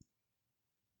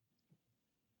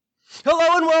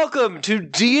Hello and welcome to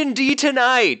D&D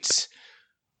Tonight.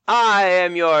 I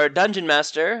am your Dungeon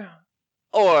Master,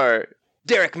 or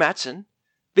Derek Matson,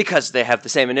 because they have the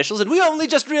same initials, and we only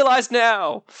just realized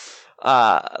now.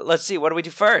 Let's see, what do we do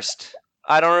first?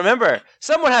 I don't remember.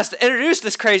 Someone has to introduce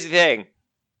this crazy thing.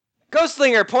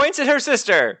 Ghostlinger points at her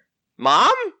sister.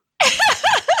 Mom?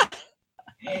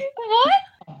 What?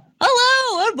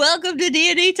 Hello, and welcome to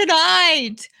D&D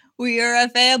Tonight. We are a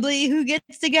family who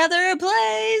gets together and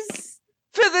plays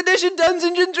 5th edition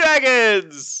Dungeons and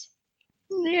Dragons!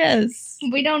 Yes.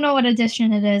 We don't know what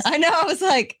edition it is. I know, I was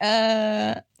like,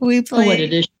 we play... What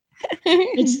edition?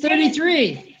 It's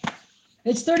 33.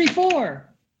 It's 34.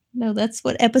 No, that's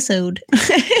what episode.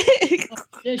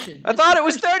 Edition. I thought it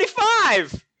was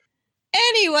 35!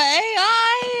 Anyway,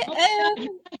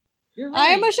 You're right. I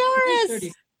am It is Asharis.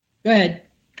 30. Go ahead.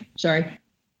 Sorry.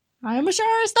 I am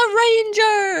Asharis the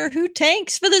Ranger, who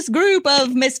tanks for this group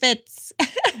of misfits.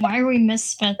 Why are we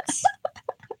misfits?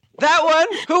 That one?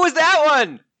 Who was that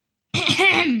one?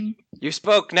 You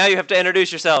spoke, now you have to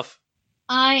introduce yourself.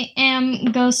 I am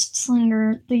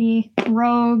Ghostslinger, the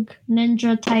rogue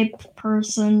ninja type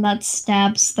person that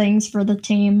stabs things for the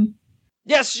team.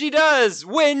 Yes, she does,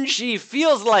 when she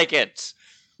feels like it.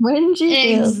 When she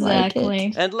feels like Exactly.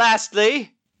 it. And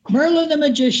lastly, Merlin the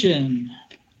Magician.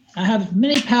 I have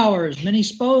many powers, many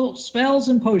spells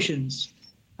and potions.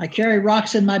 I carry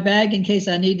rocks in my bag in case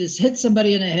I need to hit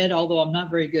somebody in the head, although I'm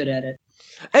not very good at it.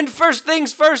 and first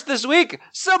things first this week,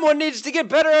 someone needs to get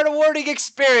better at awarding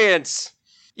experience.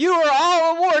 You are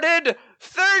all awarded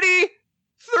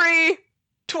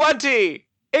 3320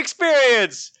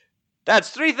 experience.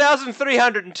 That's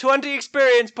 3,320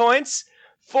 experience points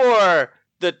for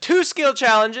the 2 skill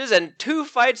challenges and 2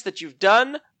 fights that you've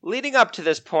done leading up to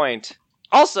this point.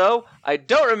 Also, I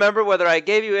don't remember whether I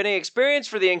gave you any experience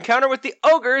for the encounter with the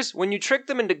ogres when you tricked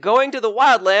them into going to the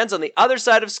wildlands on the other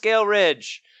side of Scale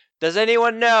Ridge. Does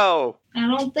anyone know? I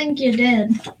don't think you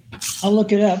did. I'll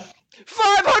look it up.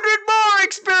 500 more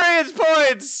experience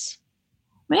points!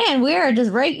 Man, we are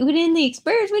just right within the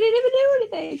experience. We didn't even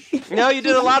do anything. No, you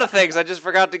did a lot of things. I just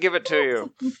forgot to give it to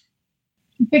you.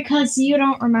 Because you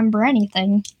don't remember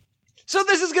anything. So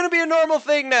this is going to be a normal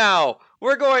thing now.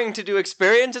 We're going to do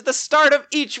experience at the start of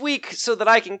each week so that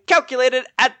I can calculate it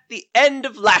at the end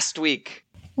of last week.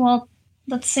 Well,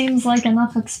 that seems like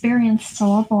enough experience to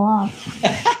level up.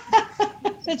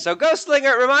 So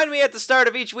Ghostlinger, remind me at the start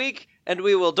of each week, and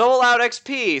we will dole out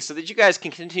XP so that you guys can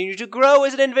continue to grow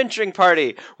as an adventuring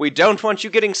party. We don't want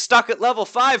you getting stuck at level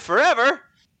 5 forever.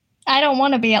 I don't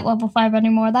want to be at level 5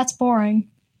 anymore. That's boring.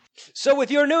 So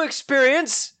with your new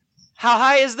experience, how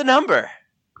high is the number?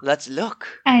 Let's look.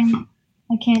 I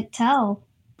can't tell.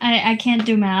 I can't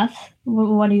do math.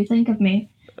 What do you think of me?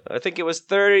 I think it was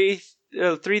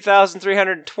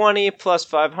 3,320 plus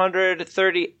 500,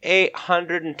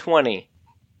 3,820.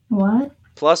 What?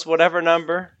 Plus whatever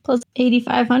number. Plus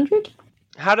 8,500?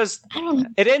 How does... I don't...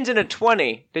 It ends in a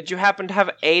 20. Did you happen to have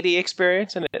 80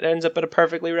 experience and it ends up at a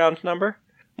perfectly round number?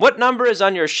 What number is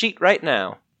on your sheet right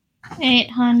now?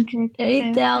 800.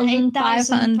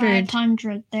 8,500.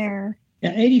 8,500 there.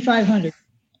 Yeah, 8,500.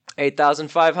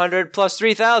 8,500 plus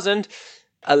 3,000.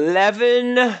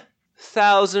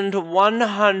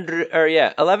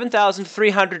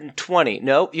 11,320.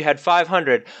 No, you had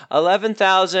 500.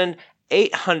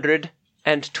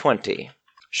 11,820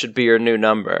 should be your new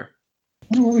number. I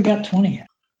wonder where we got 20 at.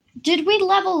 Did we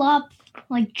level up?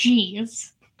 Like,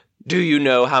 geez. Do you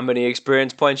know how many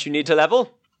experience points you need to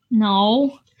level?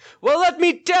 No. Well, let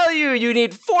me tell you, you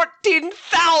need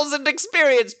 14,000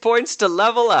 experience points to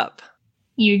level up.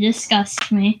 You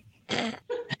disgust me.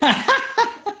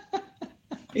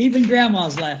 Even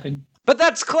Grandma's laughing. But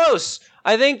that's close.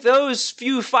 I think those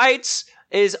few fights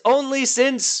is only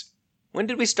since... When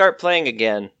did we start playing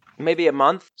again? Maybe a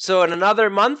month? So in another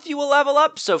month you will level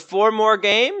up, so 4 more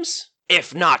games?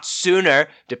 If not sooner,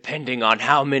 depending on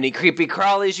how many creepy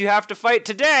crawlies you have to fight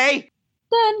today.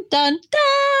 Dun, dun, dun!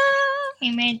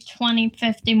 He made 20,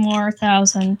 50 more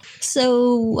thousand.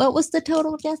 So, what was the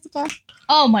total, Jessica?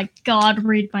 Oh my god,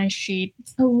 read my sheet.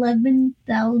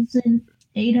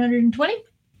 11,820?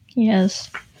 Yes.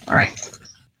 Alright.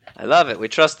 I love it. We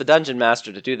trust the Dungeon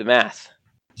Master to do the math.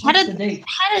 How What's the date?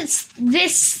 does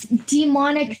this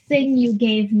demonic thing you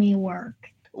gave me work?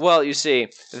 Well, you see,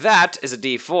 that is a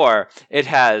D4. It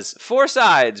has 4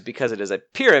 sides because it is a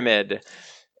pyramid.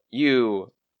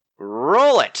 You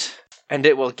roll it, and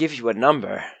it will give you a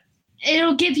number.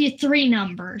 It'll give you 3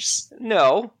 numbers.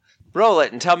 No. Roll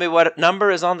it and tell me what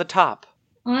number is on the top.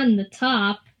 On the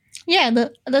top, Yeah,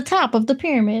 the top of the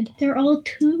pyramid. they're all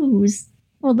 2s.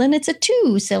 Well, then it's a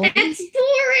 2, silly. That's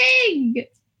boring!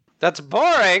 That's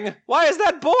boring? Why is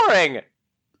that boring?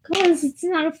 Because it's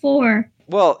not a 4.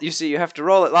 Well, you see, you have to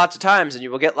roll it lots of times, and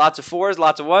you will get lots of 4s,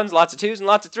 lots of 1s, lots of 2s, and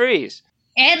lots of 3s.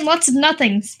 And lots of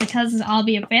nothings, because I'll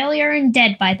be a failure and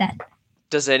dead by then.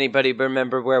 Does anybody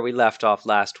remember where we left off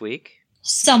last week?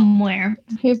 Somewhere.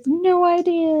 I have no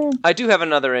idea. I do have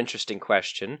another interesting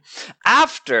question.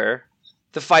 After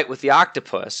the fight with the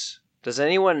octopus, does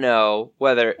anyone know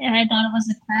whether And I thought it was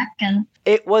a kraken.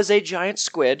 it was a giant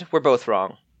squid? We're both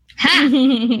wrong. Ha!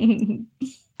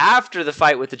 After the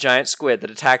fight with the giant squid that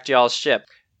attacked y'all's ship,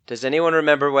 does anyone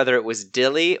remember whether it was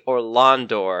Dilly or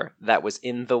Londor that was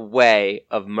in the way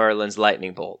of Merlin's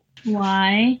lightning bolt?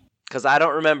 Why? Because I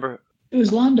don't remember. It was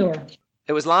Londor.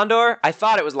 It was Londor? I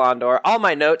thought it was Londor. All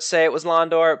my notes say it was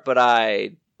Londor, but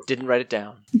I didn't write it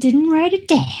down. Didn't write it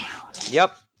down.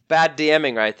 Yep. Bad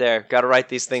DMing right there. Gotta write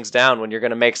these things down when you're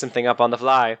gonna make something up on the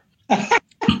fly.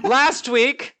 Last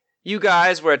week, you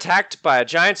guys were attacked by a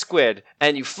giant squid,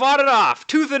 and you fought it off,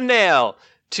 tooth and nail,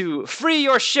 to free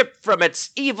your ship from its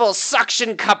evil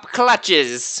suction cup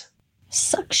clutches.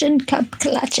 Suction cup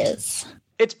clutches.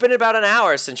 It's been about an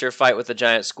hour since your fight with the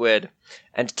giant squid,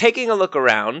 and taking a look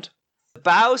around, the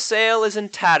bow sail is in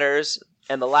tatters,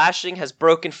 and the lashing has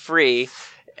broken free,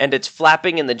 and it's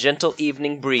flapping in the gentle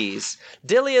evening breeze.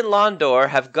 Dilly and Londor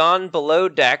have gone below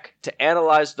deck to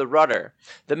analyze the rudder.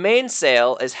 The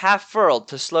mainsail is half furled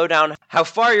to slow down how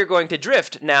far you're going to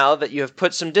drift now that you have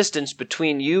put some distance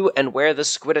between you and where the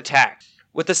squid attacked.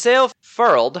 With the sail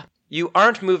furled, you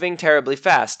aren't moving terribly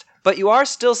fast, but you are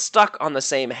still stuck on the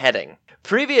same heading.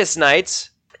 Previous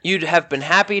nights, you'd have been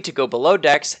happy to go below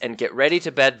decks and get ready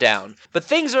to bed down. But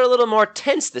things are a little more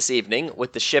tense this evening,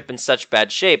 with the ship in such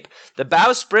bad shape. The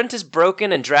bowsprit is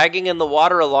broken and dragging in the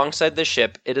water alongside the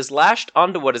ship. It is lashed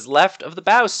onto what is left of the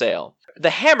bow sail.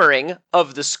 The hammering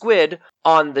of the squid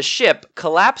on the ship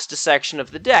collapsed a section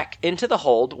of the deck into the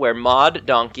hold where Maud,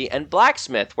 Donkey, and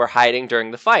Blacksmith were hiding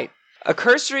during the fight. A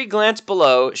cursory glance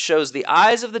below shows the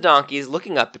eyes of the donkeys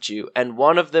looking up at you, and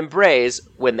one of them brays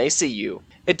when they see you.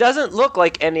 It doesn't look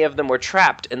like any of them were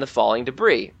trapped in the falling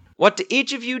debris. What do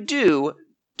each of you do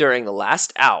during the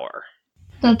last hour?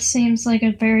 That seems like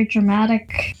a very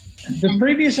dramatic. The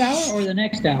previous hour or the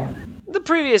next hour? The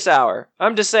previous hour.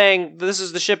 I'm just saying, this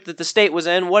is the ship that the state was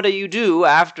in. What do you do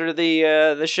after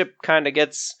the ship kind of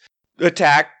gets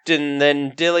attacked, and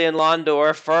then Dilly and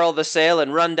Londor furl the sail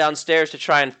and run downstairs to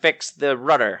try and fix the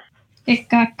rudder? It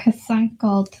got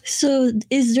kathunkled. So,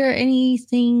 is there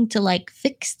anything to, like,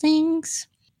 fix things?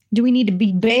 Do we need to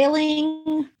be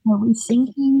bailing? Are we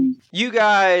sinking? You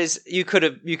guys, you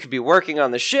could be working on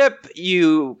the ship.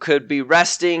 You could be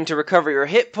resting to recover your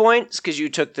hit points because you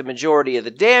took the majority of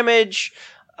the damage.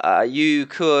 You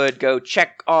could go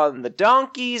check on the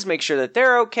donkeys, make sure that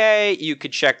they're okay. You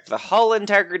could check the hull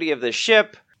integrity of the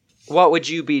ship. What would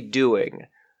you be doing?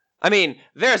 I mean,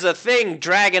 there's a thing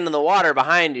dragging in the water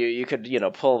behind you. You could,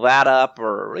 pull that up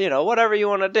or, whatever you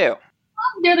want to do.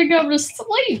 I'm gonna go to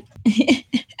sleep.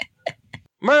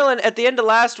 Merlin, at the end of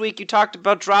last week, you talked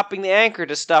about dropping the anchor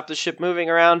to stop the ship moving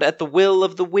around at the will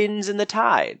of the winds and the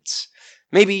tides.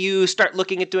 Maybe you start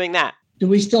looking at doing that. Do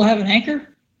we still have an anchor?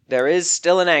 There is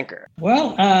still an anchor.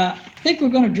 Well, I think we're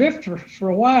going to drift for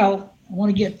a while. I want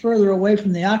to get further away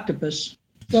from the octopus.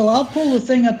 So I'll pull the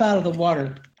thing up out of the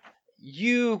water.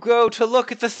 You go to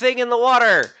look at the thing in the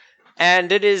water,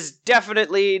 and it is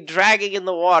definitely dragging in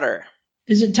the water.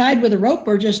 Is it tied with a rope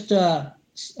or just a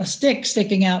stick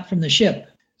sticking out from the ship?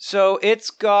 So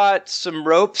it's got some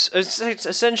ropes. It's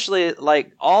essentially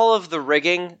like all of the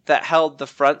rigging that held the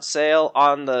front sail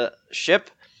on the ship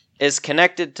is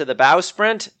connected to the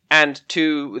bowsprit and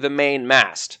to the main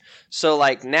mast. So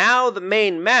like now the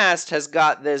main mast has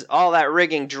got all that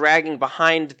rigging dragging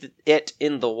behind it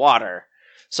in the water.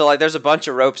 So like there's a bunch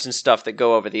of ropes and stuff that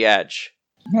go over the edge.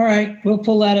 All right, we'll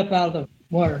pull that up out of the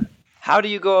water. How do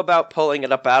you go about pulling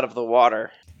it up out of the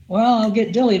water? Well, I'll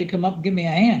get Dilly to come up and give me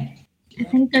a hand. I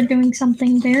think they're doing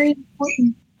something very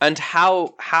important. And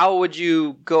how would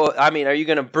you go? I mean, are you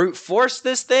going to brute force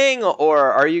this thing,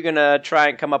 or are you going to try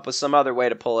and come up with some other way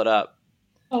to pull it up?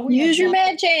 Oh, Use your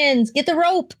mad hands. Get the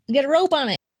rope. Get a rope on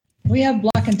it. We have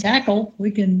block and tackle.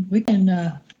 We can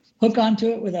hook onto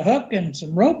it with a hook and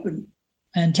some rope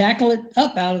and tackle it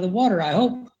up out of the water, I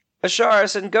hope.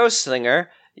 Asharis and Ghostslinger,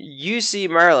 you see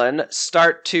Merlin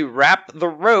start to wrap the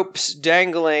ropes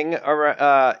dangling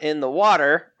in the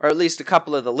water, or at least a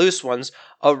couple of the loose ones,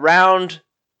 around,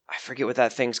 I forget what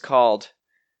that thing's called.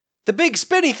 The big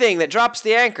spinny thing that drops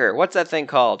the anchor. What's that thing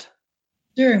called?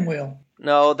 Steering wheel.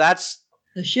 No, that's...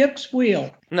 The ship's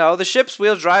wheel. No, the ship's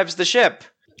wheel drives the ship.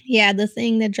 Yeah, the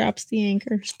thing that drops the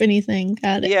anchor. Spinny thing.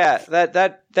 Got it. Yeah,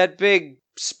 that big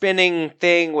spinning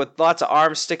thing with lots of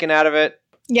arms sticking out of it.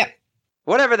 Yep.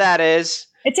 Whatever that is.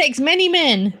 It takes many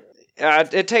men.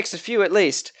 It takes a few at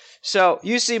least. So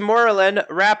you see Merlin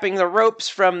wrapping the ropes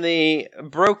from the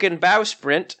broken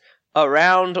bowsprit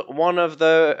around one of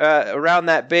the around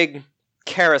that big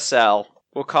carousel.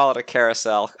 We'll call it a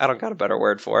carousel. I don't got a better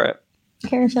word for it.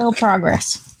 Carousel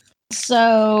progress.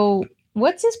 So,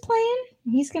 what's his plan?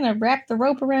 He's gonna wrap the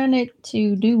rope around it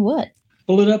to do what?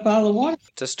 Pull it up out of the water.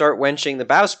 To start winching the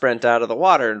bowsprit out of the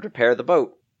water and repair the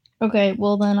boat. Okay,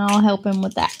 well then I'll help him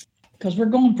with that. Because we're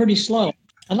going pretty slow.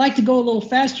 I'd like to go a little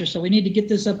faster, so we need to get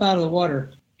this up out of the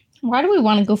water. Why do we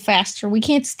want to go faster? We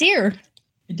can't steer.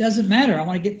 It doesn't matter. I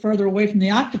want to get further away from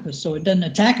the octopus so it doesn't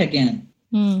attack again.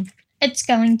 It's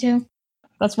going to.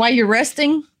 That's why you're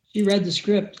resting? She read the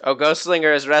script. Oh,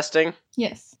 Ghostslinger is resting.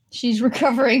 Yes. She's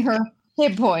recovering her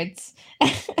hit points.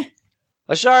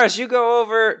 Asharis, you go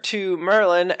over to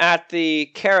Merlin at the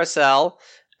carousel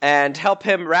and help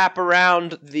him wrap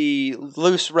around the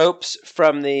loose ropes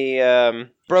from the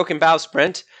broken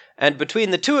bowsprit. And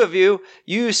between the two of you,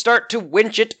 you start to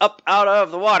winch it up out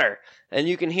of the water. And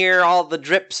you can hear all the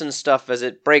drips and stuff as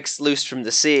it breaks loose from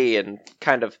the sea and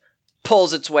kind of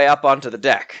pulls its way up onto the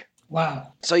deck.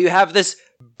 Wow. So you have this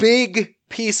big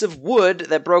piece of wood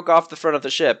that broke off the front of the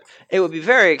ship. It would be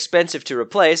very expensive to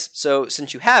replace, so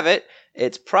since you have it,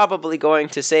 it's probably going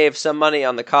to save some money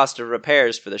on the cost of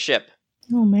repairs for the ship.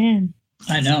 Oh man.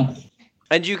 I know.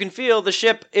 And you can feel the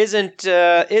ship isn't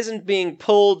being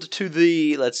pulled to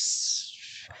the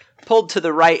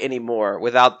right anymore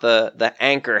without the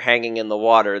anchor hanging in the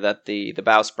water that the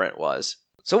bowsprit was.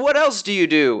 So what else do you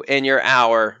do in your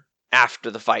hour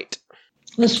after the fight?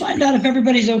 Let's find out if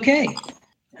everybody's okay.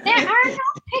 There are no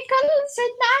pickles in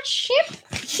that ship.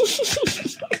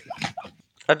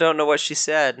 I don't know what she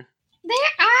said. There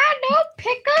are no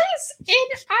pickles in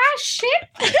our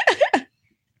ship.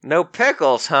 No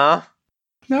pickles, huh?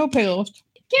 No pickles.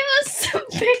 Give us some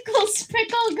pickles,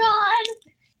 Pickle God.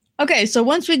 Okay, so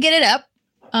once we get it up,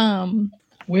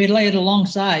 We lay it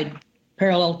alongside,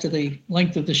 parallel to the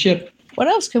length of the ship. what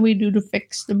else can we do to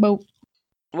fix the boat?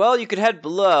 Well, you could head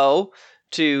below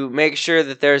to make sure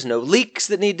that there's no leaks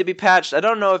that need to be patched. I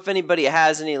don't know if anybody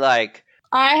has any, I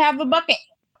have a bucket.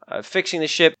 fixing the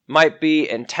ship might be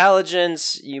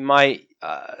intelligence. You might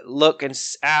look and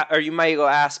or you might go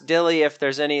ask Dilly if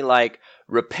there's any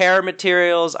repair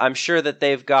materials. I'm sure that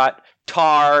they've got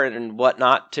tar and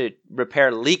whatnot to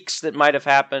repair leaks that might have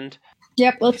happened.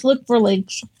 Yep, let's look for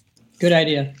leaks. Good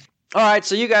idea. All right,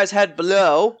 so you guys head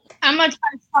below. I'm gonna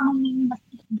try summoning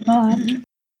the God.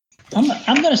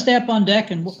 I'm going to stay up on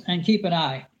deck and keep an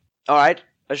eye. All right,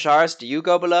 Asharis, do you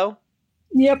go below?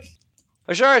 Yep.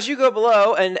 Asharis, you go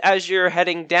below, and as you're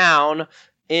heading down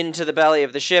into the belly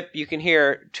of the ship, you can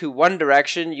hear to one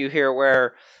direction, you hear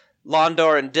where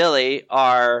Londor and Dilly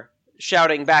are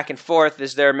shouting back and forth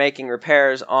as they're making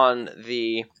repairs on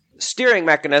the steering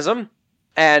mechanism,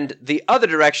 and the other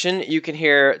direction, you can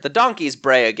hear the donkeys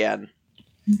bray again.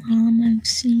 Mom, I've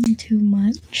seen too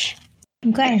much.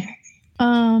 Okay.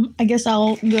 I guess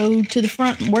I'll go to the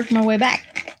front and work my way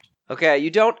back. Okay, you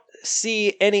don't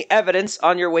see any evidence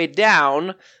on your way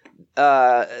down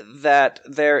that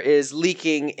there is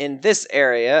leaking in this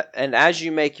area, and as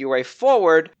you make your way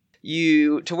forward,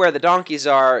 to where the donkeys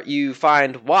are, you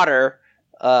find water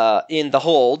in the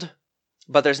hold,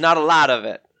 but there's not a lot of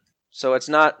it. So it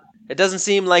doesn't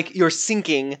seem like you're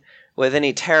sinking with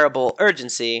any terrible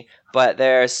urgency, but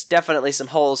there's definitely some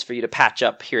holes for you to patch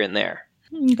up here and there.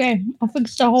 Okay, I'll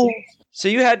fix the hole. So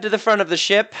you head to the front of the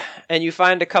ship, and you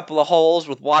find a couple of holes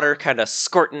with water kind of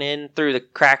squirting in through the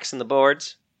cracks in the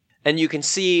boards. And you can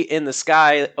see in the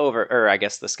sky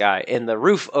in the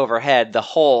roof overhead, the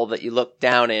hole that you look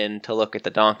down in to look at the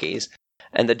donkeys.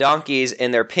 And the donkeys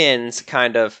in their pins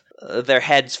their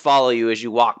heads follow you as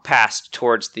you walk past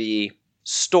towards the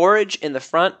storage in the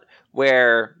front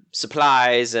where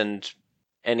supplies and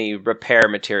any repair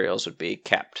materials would be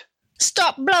kept.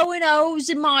 Stop blowing holes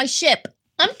in my ship.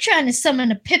 I'm trying to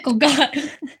summon a Pickle God.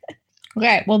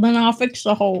 Okay, well then I'll fix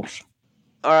the holes.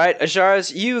 All right,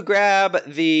 Asharis, you grab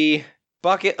the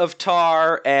bucket of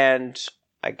tar and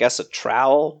I guess a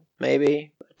trowel,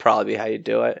 maybe. Probably be how you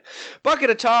do it.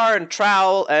 Bucket of tar and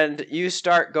trowel, and you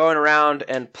start going around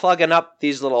and plugging up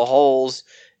these little holes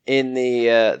in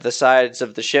the sides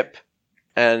of the ship.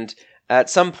 And at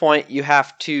some point, you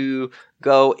have to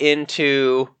go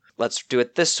into... Let's do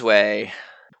it this way.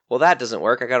 Well, that doesn't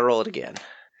work. I gotta roll it again.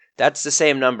 That's the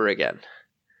same number again.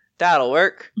 That'll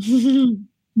work.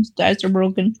 These dice are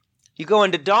broken. You go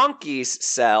into Donkey's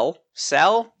pen,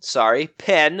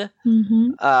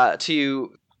 Mm-hmm.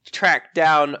 to track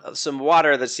down some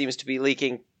water that seems to be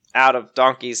leaking out of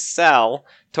Donkey's cell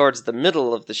towards the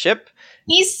middle of the ship.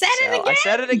 He said it So, again. I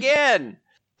said it again.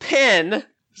 Pin.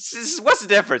 What's the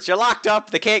difference? You're locked up.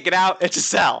 They can't get out. It's a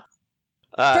cell.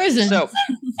 Prison. So,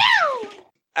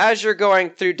 as you're going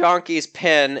through Donkey's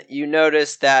pen, you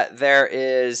notice that there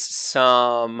is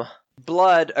some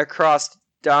blood across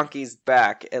Donkey's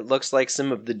back. It looks like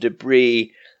some of the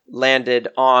debris landed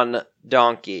on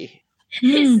Donkey.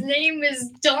 His name is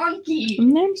Donkey.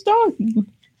 My name's Donkey.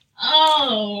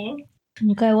 Oh.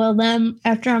 Okay, well then,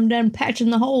 after I'm done patching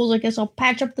the holes, I guess I'll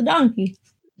patch up the donkey.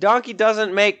 Donkey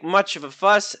doesn't make much of a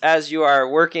fuss as you are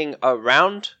working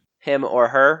around him or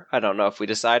her. I don't know if we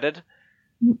decided.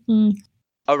 Mm-mm.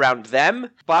 Around them,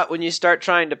 but when you start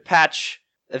trying to patch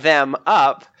them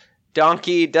up,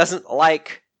 Donkey doesn't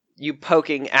like you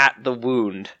poking at the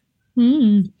wound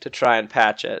to try and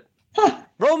patch it. Huh.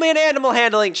 Roll me an animal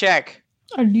handling check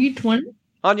A D20.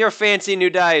 on your fancy new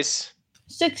dice.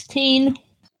 16.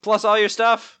 Plus all your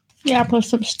stuff? Yeah, plus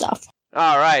some stuff.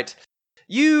 Alright.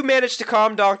 You managed to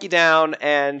calm Donkey down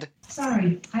and...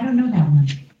 Sorry, I don't know that one.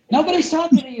 Nobody's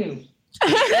talking to you.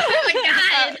 Oh my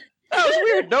god. That was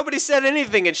weird. Nobody said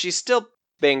anything and she's still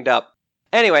banged up.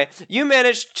 Anyway, you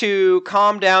managed to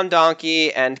calm down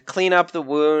Donkey and clean up the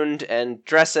wound and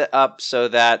dress it up so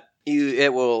that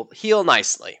it will heal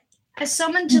nicely. I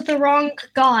summoned the wrong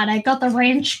god. I got the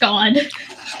ranch god.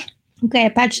 Okay, I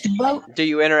patched the boat. Do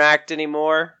you interact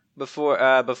anymore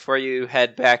before you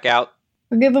head back out?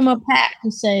 I'll give him a pat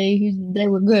to say they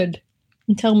were good.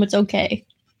 And tell him it's okay.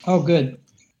 Oh, good.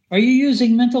 Are you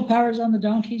using mental powers on the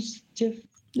donkeys, Tiff?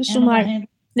 This is Animal my... hand-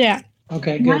 Yeah.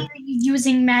 Okay, Why good. are you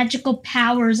using magical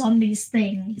powers on these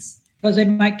things? Because they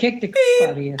might kick the crap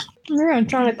out of you. Yeah, I'm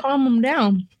trying to calm him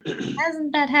down.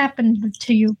 Hasn't that happened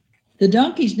to you? The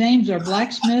donkeys' names are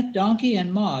Blacksmith, Donkey,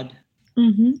 and Maud.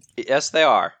 Mm-hmm. Yes, they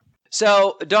are.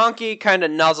 So, Donkey kind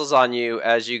of nuzzles on you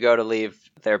as you go to leave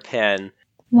their pen.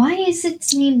 Why is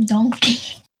its name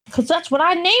Donkey? Because that's what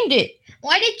I named it.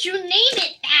 Why did you name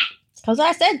it that? Because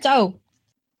I said so.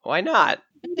 Why not?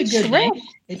 It's a good name.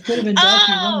 It could have been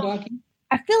Donkey 1, Donkey.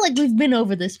 I feel like we've been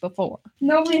over this before.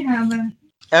 No, we haven't.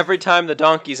 Every time the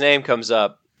donkey's name comes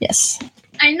up, Yes.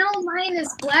 I know mine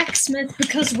is blacksmith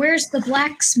because where's the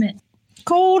blacksmith?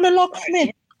 Call the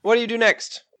locksmith. what do you do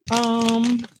next?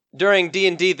 During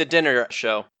D&D the dinner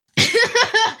show.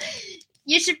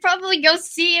 You should probably go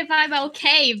see if I'm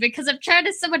okay because I'm trying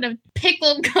to summon a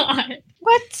pickle god.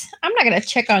 What? I'm not gonna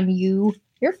check on you.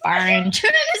 You're I'm fine.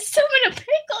 trying to summon a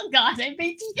pickle god. I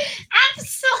made you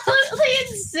absolutely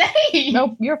insane.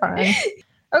 Nope, you're fine.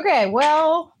 Okay,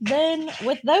 well, then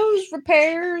with those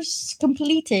repairs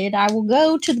completed, I will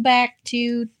go to the back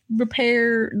to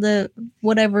repair the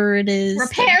whatever it is.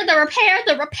 Repair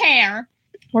the repair.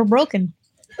 We're broken.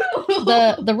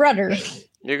 The rudder.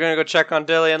 You're gonna go check on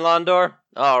Dilly and Londor?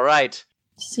 Alright.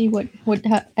 See what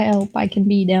help I can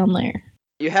be down there.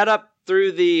 You head up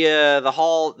through the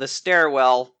hall, the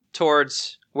stairwell,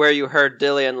 towards where you heard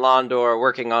Dilly and Londor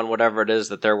working on whatever it is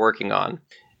that they're working on.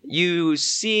 You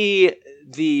see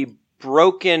the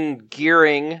broken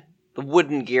gearing, the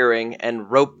wooden gearing, and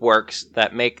rope works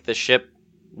that make the ship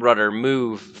rudder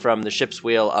move from the ship's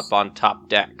wheel up on top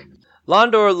deck.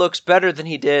 Londor looks better than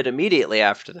he did immediately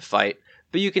after the fight,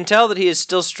 but you can tell that he is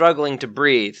still struggling to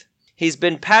breathe. He's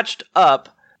been patched up,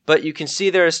 but you can see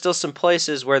there are still some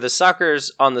places where the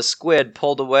suckers on the squid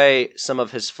pulled away some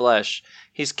of his flesh.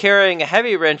 He's carrying a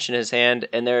heavy wrench in his hand,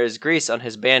 and there is grease on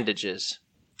his bandages.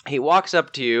 He walks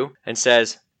up to you and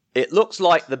says, "It looks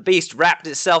like the beast wrapped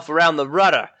itself around the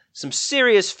rudder. Some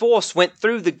serious force went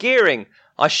through the gearing.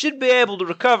 I should be able to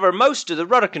recover most of the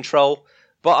rudder control,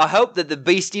 but I hope that the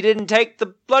beastie didn't take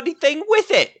the bloody thing with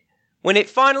it when it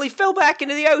finally fell back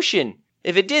into the ocean.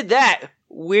 If it did that,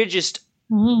 we're just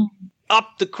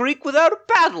up the creek without a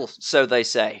paddle, so they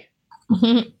say.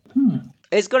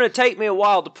 It's going to take me a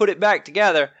while to put it back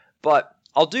together, but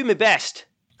I'll do my best."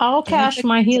 I'll cast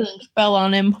my healing spell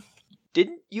on him.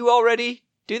 Didn't you already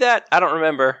do that? I don't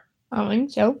remember. I think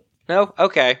so. No?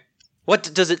 Okay. What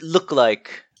does it look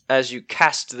like as you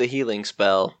cast the healing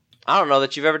spell? I don't know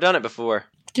that you've ever done it before.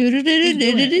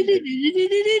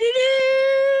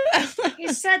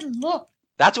 You said look.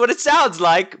 That's what it sounds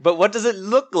like, but what does it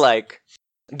look like?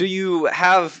 Do you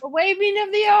have The waving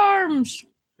of the arms.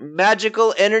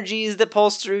 magical energies that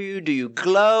pulse through you? Do you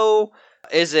glow?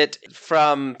 Is it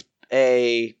from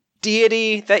a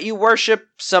deity that you worship?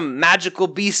 Some magical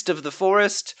beast of the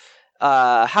forest?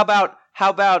 How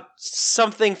about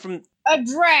something from A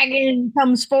dragon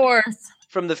comes forth.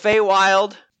 the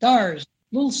Feywild? Stars.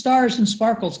 Little stars and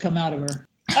sparkles come out of her.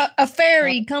 A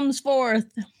fairy comes forth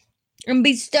and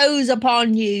bestows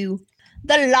upon you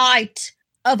the light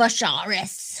of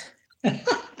Asharis.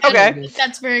 Okay.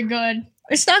 That's very good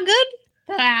It's not good?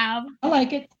 to have. I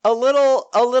like it. A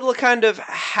little kind of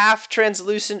half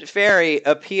translucent fairy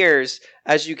appears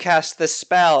as you cast the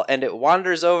spell, and it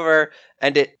wanders over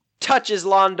and it touches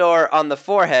Londor on the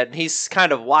forehead, and he's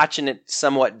kind of watching it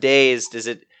somewhat dazed as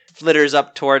it flitters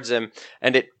up towards him,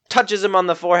 and it touches him on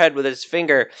the forehead with its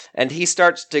finger, and he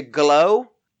starts to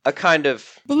glow a kind of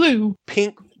Blue.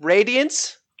 pink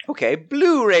radiance. Okay,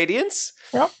 blue radiance.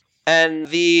 Yep. And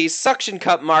the suction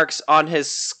cup marks on his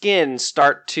skin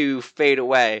start to fade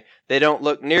away. They don't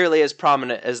look nearly as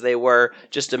prominent as they were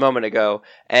just a moment ago.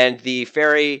 And the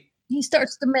fairy He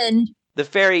starts to mend.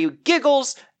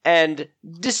 giggles and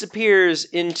disappears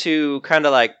into kind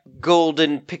of like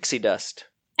golden pixie dust.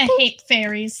 I hate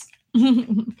fairies.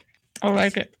 I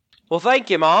like it. Well,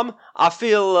 thank you, Mom. I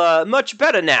feel much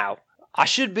better now. I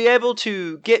should be able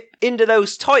to get into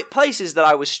those tight places that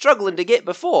I was struggling to get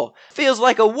before. Feels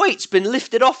like a weight's been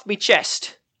lifted off me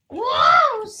chest.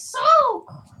 Wow, so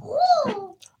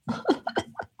cool.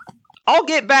 I'll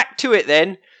get back to it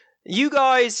then. You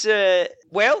guys,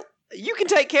 well, you can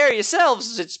take care of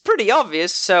yourselves. It's pretty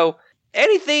obvious, so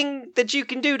anything that you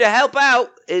can do to help out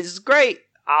is great.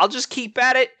 I'll just keep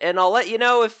at it, and I'll let you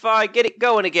know if I get it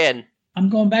going again. I'm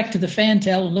going back to the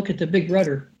fantail and look at the big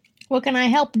rudder. What can I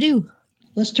help do?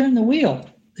 Let's turn the wheel,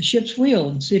 the ship's wheel,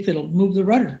 and see if it'll move the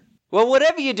rudder. Well,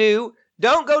 whatever you do,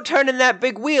 don't go turning that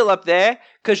big wheel up there,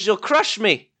 'cause you'll crush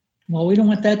me. Well, we don't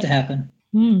want that to happen.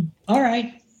 Hmm. All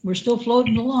right, we're still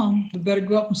floating along. We better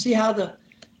go up and see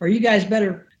or you guys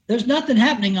better, there's nothing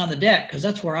happening on the deck, because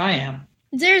that's where I am.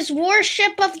 There's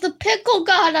worship of the pickle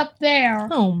god up there.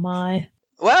 Oh my.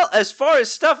 Well, as far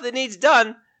as stuff that needs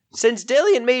done, since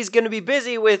Dilly and me's going to be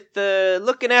busy with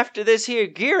looking after this here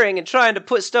gearing and trying to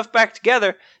put stuff back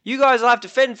together, you guys will have to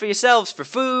fend for yourselves for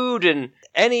food and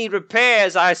any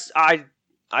repairs. I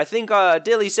think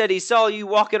Dilly said he saw you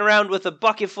walking around with a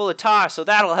bucket full of tar, so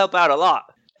that'll help out a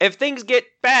lot. If things get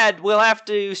bad, we'll have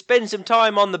to spend some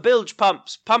time on the bilge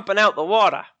pumps, pumping out the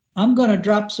water. I'm going to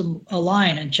drop a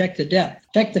line and check the depth.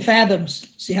 Check the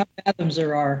fathoms, see how fathoms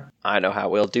there are. I know how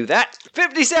we'll do that.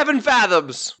 57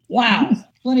 fathoms! Wow,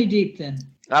 plenty deep then.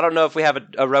 I don't know if we have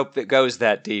a rope that goes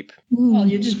that deep. Well,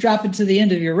 you just drop it to the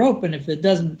end of your rope, and if it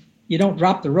doesn't, you don't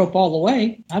drop the rope all the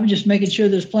way. I'm just making sure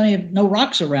there's no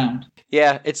rocks around.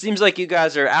 Yeah, it seems like you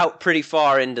guys are out pretty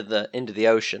far into the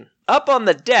ocean. Up on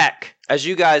the deck, as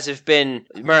you guys have been,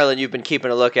 Merlin, you've been keeping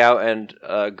a lookout, and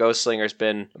Ghostslinger's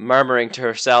been murmuring to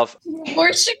herself,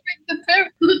 Worshipping the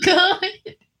pickle god.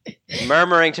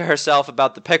 murmuring to herself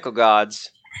about the pickle gods.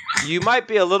 You might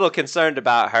be a little concerned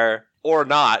about her, or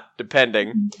not,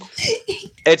 depending.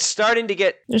 It's starting to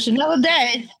get There's another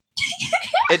day.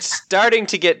 It's starting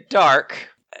to get dark.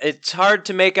 It's hard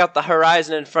to make out the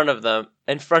horizon in front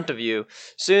of you.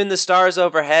 Soon the stars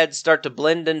overhead start to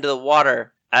blend into the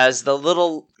water as the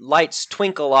little lights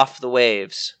twinkle off the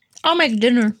waves. I'll make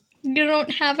dinner. You don't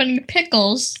have any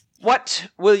pickles. What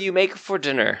will you make for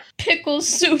dinner? Pickle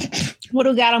soup. What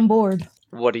do we got on board?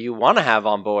 What do you want to have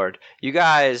on board? You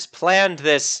guys planned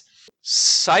this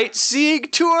sightseeing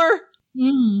tour?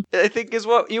 I think is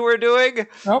what you were doing.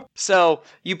 Nope. So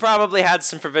you probably had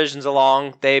some provisions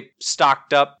along. They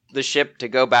stocked up the ship to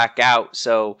go back out.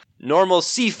 So normal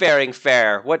seafaring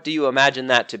fare. What do you imagine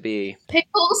that to be?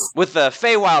 Pickles. With the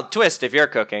Feywild twist if you're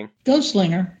cooking.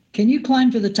 Ghostslinger, can you climb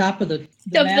to the top of the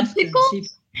mast and pickle?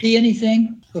 see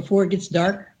anything before it gets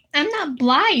dark? I'm not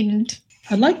blind.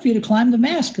 I'd like for you to climb the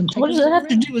mast and take What does a that look have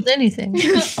to around. do with anything?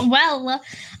 Well,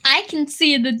 I can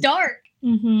see in the dark.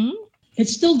 Mm-hmm.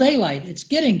 It's still daylight. It's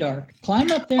getting dark.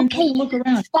 Climb up there and take a look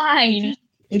around. Fine.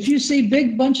 If you see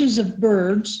big bunches of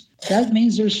birds, that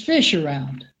means there's fish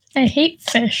around. I hate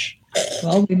fish.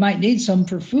 Well, we might need some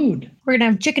for food. We're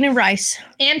gonna have chicken and rice.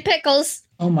 And pickles.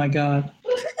 Oh my God.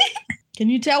 Can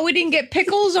you tell we didn't get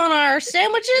pickles on our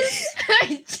sandwiches?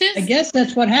 I just... I guess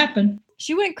that's what happened.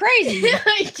 She went crazy.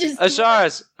 I just...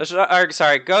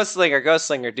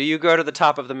 Ghostslinger, do you go to the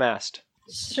top of the mast?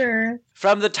 Sure.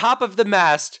 From the top of the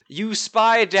mast, you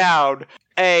spy down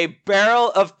a barrel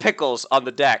of pickles on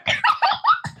the deck.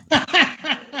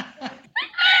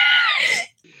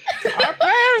 Our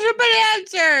prayers have been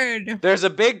answered. There's a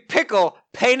big pickle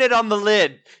painted on the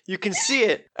lid. You can see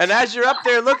it. And as you're up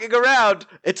there looking around,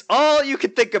 it's all you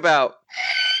can think about.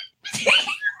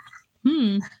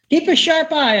 Keep a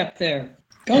sharp eye up there.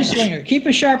 Ghostslinger, keep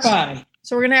a sharp eye.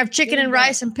 So we're gonna have chicken and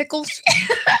rice and pickles.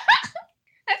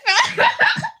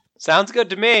 Sounds good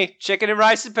to me. Chicken and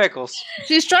rice and pickles.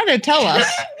 She's trying to tell us.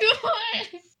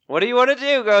 What do you want to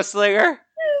do, Ghostslinger?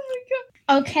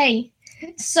 Okay,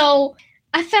 so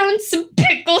I found some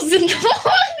pickles in the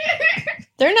water.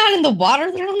 They're not in the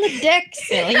water. They're on the deck,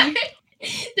 silly.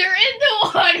 They're in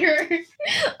the water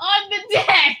on the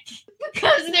deck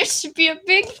because there should be a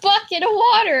big bucket of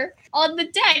water on the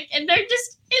deck, and they're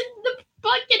just in the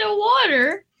bucket of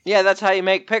water. Yeah, that's how you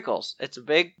make pickles. It's a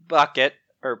big bucket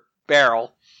or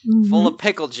barrel full of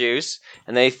pickle juice,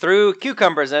 and they threw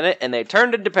cucumbers in it, and they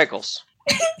turned into pickles.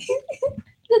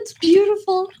 That's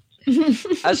beautiful.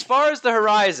 As far as the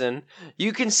horizon,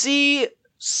 you can see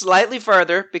slightly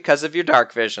further because of your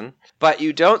dark vision, but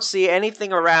you don't see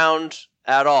anything around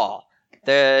at all.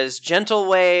 There's gentle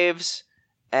waves,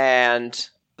 and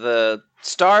the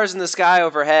stars in the sky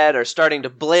overhead are starting to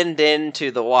blend into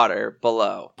the water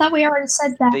below. Thought we already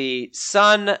said that. The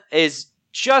sun is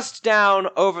just down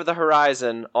over the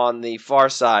horizon on the far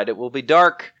side. It will be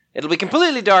dark. It'll be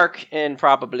completely dark in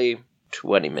probably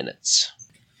 20 minutes.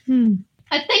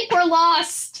 I think we're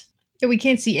lost We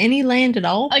can't see any land at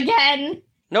all. again.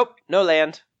 Nope, no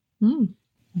land. Hmm.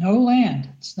 No land.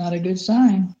 It's not a good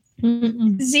sign.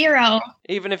 Mm-mm. 0.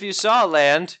 Even if you saw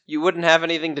land, you wouldn't have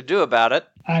anything to do about it.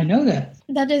 I know that.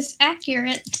 That is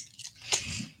accurate.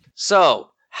 So,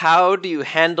 how do you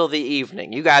handle the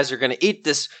evening? You guys are going to eat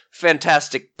this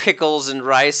fantastic pickles and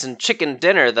rice and chicken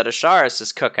dinner that Asharis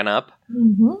is cooking up.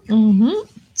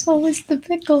 It's always the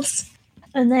pickles.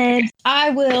 And then I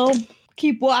will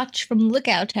keep watch from the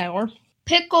lookout tower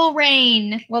Pickle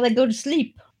rain. while they go to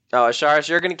sleep. Oh, Asharis,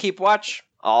 you're going to keep watch?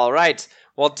 All right.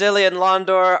 While Dilly and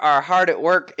Londor are hard at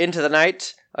work into the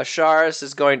night, Asharis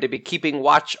is going to be keeping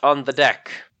watch on the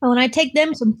deck. Oh, and I take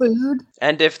them some food.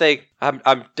 And if they...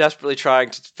 I'm desperately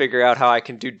trying to figure out how I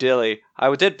can do Dilly.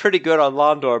 I did pretty good on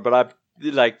Londor,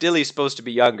 but Dilly's supposed to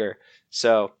be younger.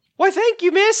 So... Why, thank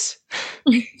you, miss!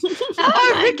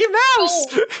 I'm Mickey Mouse!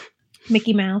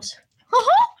 Mickey Mouse.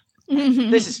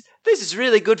 This is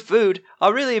really good food. I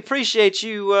really appreciate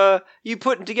you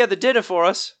putting together dinner for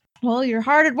us. Well, you're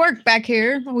hard at work back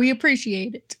here. We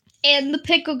appreciate it. And the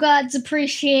pickle gods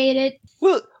appreciate it.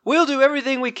 We'll do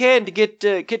everything we can to get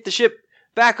the ship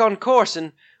back on course,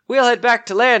 and we'll head back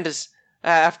to land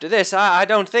after this. I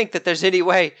don't think that there's any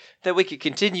way that we could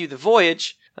continue the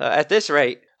voyage at this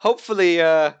rate. Hopefully,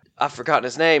 I've forgotten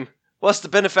his name. What's the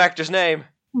benefactor's name?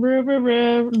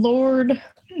 Lord.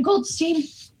 Goldstein.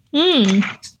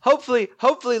 Hopefully,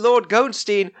 Lord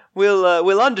Goldstein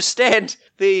will understand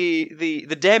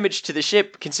the damage to the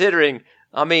ship. Considering,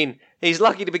 I mean, he's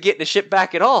lucky to be getting the ship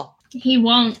back at all. He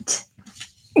won't.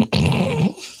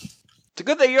 It's a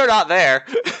good thing you're not there.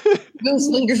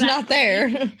 Ghostlinger's not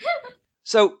there.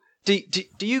 So, do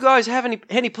you guys have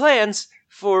any plans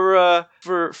for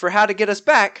how to get us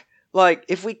back? Like,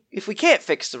 if we can't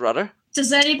fix the rudder.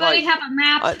 Does anybody Like, have a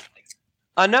map?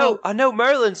 I know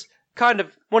Merlin's kind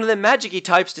of one of them magic-y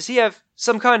types. Does he have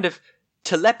some kind of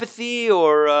telepathy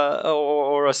or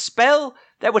a spell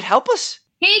that would help us?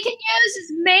 He can use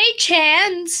his mage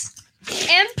hands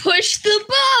and push the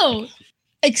boat.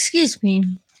 Excuse me.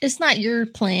 It's not your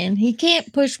plan. He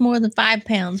can't push more than 5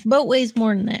 pounds. Boat weighs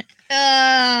more than that.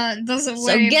 Doesn't So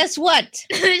weigh. guess what?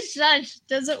 Shush.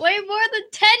 Doesn't weigh more than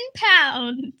 10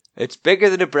 pounds. It's bigger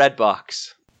than a bread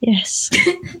box. Yes.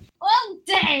 Well,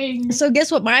 dang. So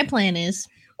guess what my plan is?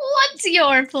 What's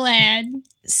your plan?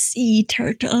 Sea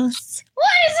turtles.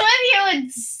 What is with you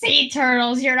and sea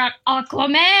turtles? You're not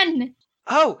Aquaman.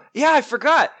 Oh, yeah, I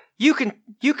forgot. You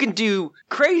can do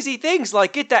crazy things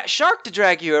like get that shark to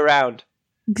drag you around.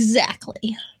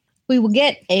 Exactly. We will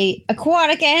get a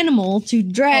aquatic animal to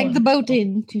drag the boat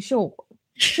in to shore.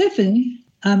 Tiffany,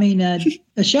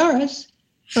 Asharis,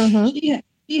 Uh-huh.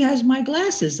 she has my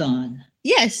glasses on.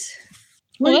 Yes.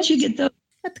 Where Well, did you get those?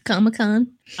 At the Comic-Con.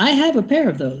 I have a pair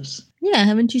of those. Yeah,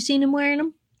 haven't you seen him wearing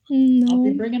them? I'll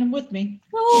be bringing them with me.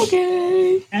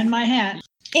 Okay. And my hat.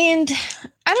 And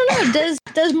I don't know,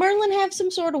 does Merlin have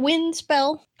some sort of wind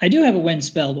spell? I do have a wind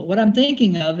spell, but what I'm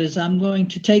thinking of is I'm going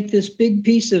to take this big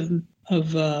piece of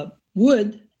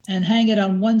wood and hang it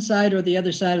on one side or the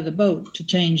other side of the boat to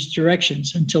change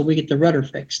directions until we get the rudder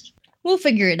fixed. We'll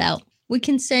figure it out. We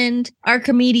can send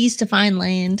Archimedes to find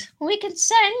land. We could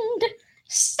send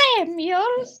Samuel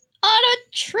on a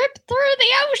trip through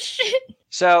the ocean.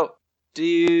 So,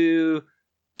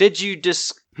 did you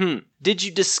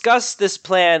discuss this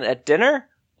plan at dinner,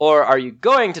 or are you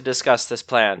going to discuss this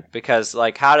plan? Because,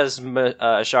 like, how does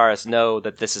Asharis know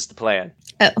that this is the plan?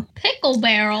 Pickle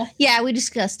barrel. Yeah, we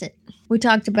discussed it. We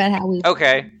talked about how we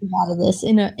Okay. get out of this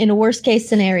in a worst case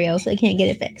scenario if they can't get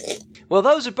it fixed. Well,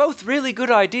 those are both really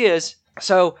good ideas.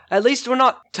 So at least we're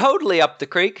not totally up the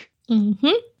creek. Mm-hmm.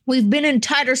 We've been in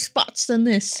tighter spots than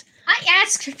this. I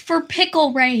asked for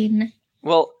pickle rain.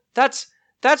 Well, that's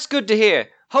good to hear.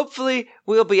 Hopefully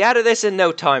we'll be out of this in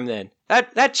no time then.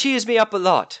 That cheers me up a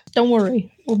lot. Don't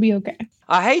worry, we'll be okay.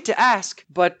 I hate to ask,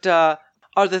 but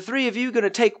are the three of you going to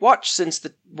take watch since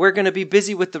we're going to be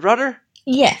busy with the rudder?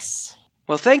 Yes.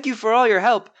 Well, thank you for all your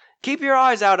help. Keep your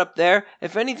eyes out up there.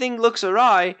 If anything looks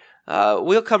awry,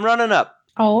 we'll come running up.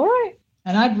 All right.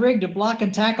 And I've rigged a block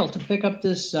and tackle to pick up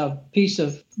this piece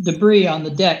of debris on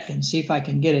the deck and see if I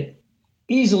can get it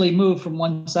easily moved from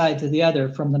one side to the other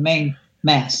from the main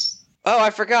mast. Oh, I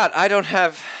forgot. I don't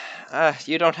have...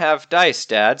 you don't have dice,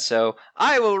 Dad, so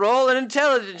I will roll an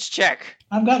intelligence check.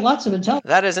 I've got lots of intelligence.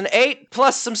 That is an 8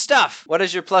 plus some stuff. What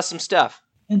is your plus some stuff?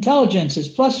 Intelligence is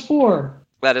 +4.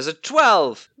 That is a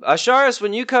 12. Asharis,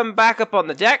 when you come back up on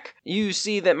the deck, you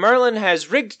see that Merlin has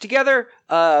rigged together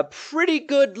a pretty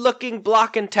good-looking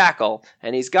block and tackle,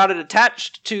 and he's got it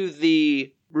attached to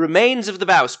the remains of the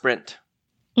bowsprit.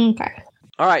 Okay.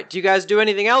 All right, do you guys do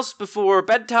anything else before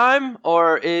bedtime,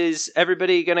 or is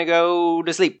everybody going to go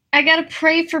to sleep? I gotta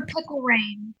pray for Pickle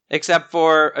Rain. Except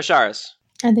for Asharis.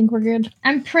 I think we're good.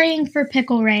 I'm praying for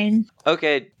Pickle Rain.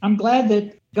 Okay, I'm glad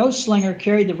that Ghost Slinger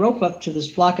carried the rope up to this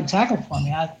block and tackle for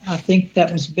me. I think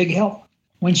that was a big help.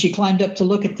 When she climbed up to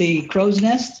look at the crow's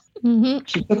nest, Mm-hmm.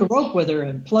 she took a rope with her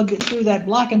and plugged it through that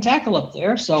block and tackle up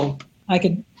there so I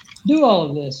could do all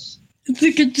of this. I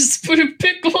think I just put a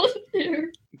pickle in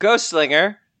there.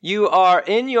 Ghostslinger, you are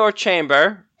in your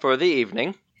chamber for the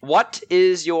evening. What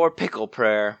is your pickle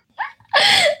prayer?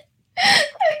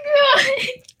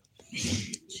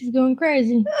 She's going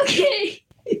crazy. Okay.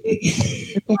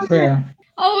 Pickle prayer.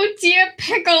 Oh dear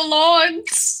Pickle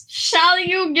Lords, shall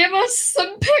you give us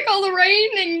some pickle rain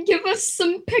and give us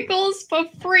some pickles for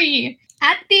free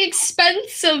at the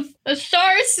expense of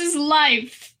Asharis'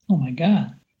 life? Oh my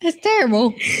God. That's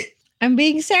terrible. I'm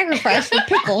being sacrificed for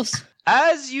pickles.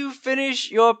 As you finish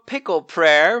your pickle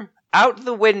prayer, out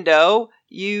the window,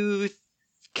 you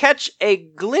catch a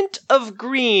glint of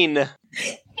green.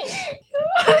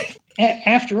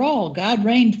 After all, God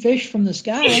rained fish from the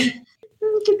sky.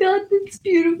 Oh my god, that's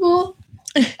beautiful.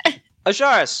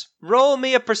 Asharis, roll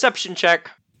me a perception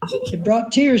check. It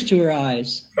brought tears to her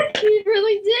eyes. It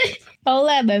really did.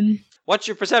 11. What's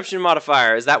your perception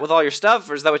modifier? Is that with all your stuff,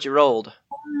 or is that what you rolled?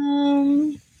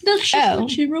 That's just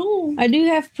what she rolled. I do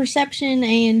have perception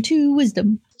and 2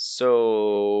 wisdom.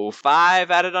 So, 5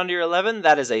 added onto your 11,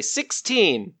 that is a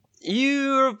 16.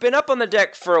 You've been up on the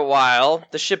deck for a while.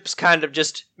 The ship's kind of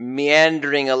just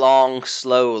meandering along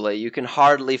slowly. You can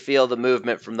hardly feel the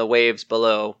movement from the waves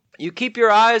below. You keep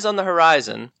your eyes on the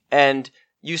horizon, and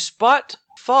you spot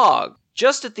fog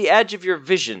just at the edge of your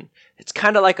vision. It's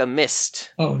kind of like a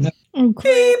mist. Oh no. Oh,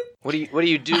 crap. What do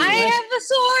you do? I have a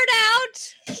sword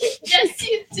out. Yes,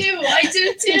 you do. I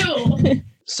do too.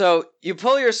 So you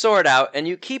pull your sword out and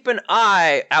you keep an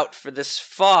eye out for this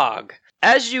fog.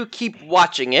 As you keep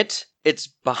watching it, it's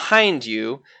behind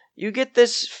you. You get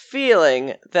this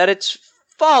feeling that it's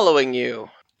following you.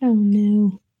 Oh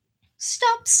no.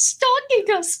 Stop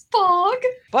stalking us, Fog.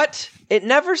 But it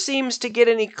never seems to get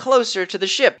any closer to the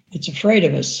ship. It's afraid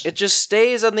of us. It just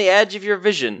stays on the edge of your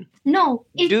vision. No,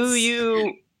 it's... Do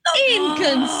you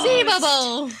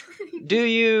Inconceivable. Do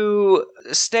you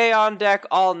stay on deck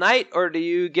all night, or do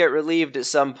you get relieved at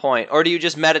some point? Or do you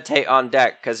just meditate on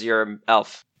deck because you're an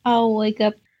elf? I'll wake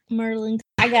up Merlin.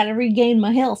 I gotta regain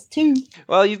my health too.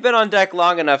 Well, you've been on deck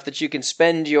long enough that you can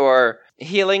spend your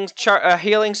healing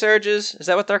surges. Is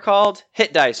that what they're called?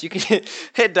 Hit dice. You can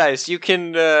hit dice. You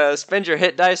can spend your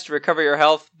hit dice to recover your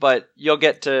health, but you'll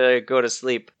get to go to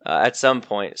sleep at some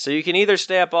point. So you can either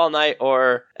stay up all night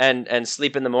or and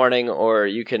sleep in the morning, or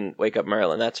you can wake up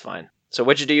Merlin. That's fine. So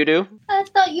which do you do? I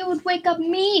thought you would wake up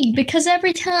me, because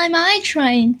every time I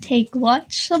try and take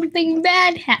watch, something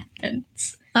bad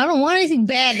happens. I don't want anything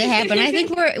bad to happen. I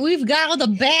think we've got all the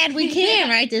bad we can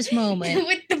right this moment.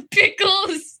 With the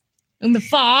pickles. And the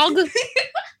fog.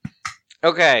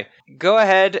 Okay, go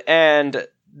ahead and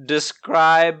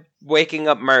describe waking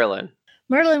up Merlin.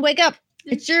 Merlin, wake up.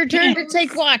 It's your turn to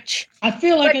take watch. I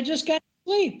feel like I just got to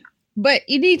sleep. But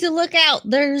you need to look out.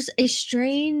 There's a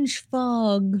strange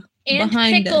fog And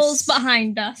behind pickles us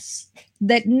behind us.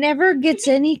 that never gets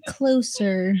any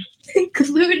closer. They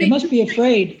Including... must be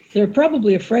afraid. They're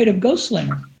probably afraid of Ghost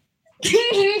Slinger.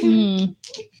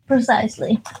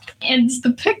 Precisely. And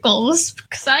the pickles,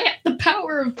 because I have the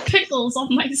power of pickles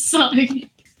on my side.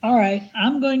 All right,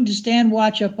 I'm going to stand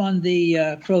watch up on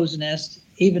the crow's nest,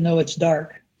 even though it's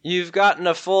dark. You've gotten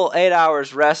a full 8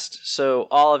 hours rest, so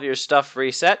all of your stuff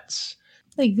resets.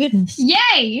 Thank goodness.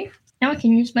 Yay! Now I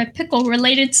can use my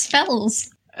pickle-related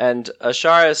spells. And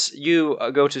Asharis, you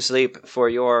go to sleep for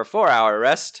your 4-hour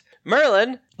rest.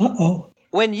 Merlin, Uh-oh.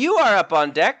 when you are up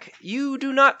on deck, you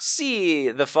do not see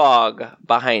the fog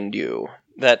behind you.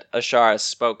 that Asharis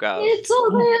spoke of. It's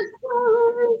all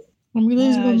there. When we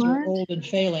lose My my eyes are mind. old and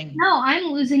failing. No, I'm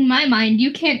losing my mind.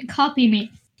 You can't copy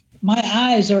me. My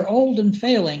eyes are old and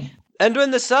failing. And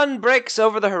when the sun breaks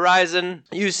over the horizon,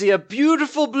 you see a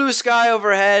beautiful blue sky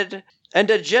overhead, and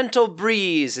a gentle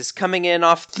breeze is coming in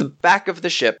off the back of the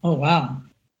ship. Oh, wow.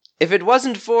 If it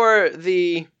wasn't for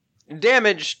the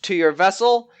damage to your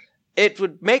vessel, it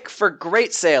would make for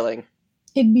great sailing.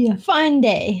 It'd be a fine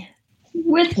day.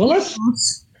 With Well,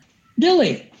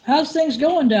 Dilly, how's things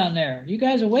going down there? You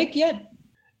guys awake yet?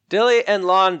 Dilly and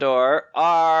Londor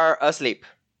are asleep,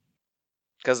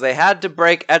 because they had to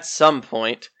break at some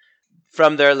point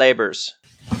from their labors.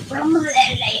 from the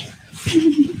land.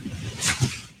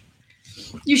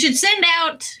 You should send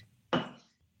out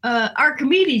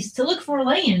Archimedes to look for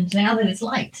land now that it's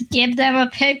light. Give them a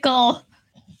pickle.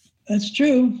 That's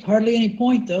true. Hardly any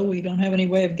point, though. We don't have any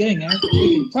way of getting there.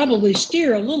 We can probably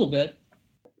steer a little bit.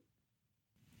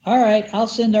 All right, I'll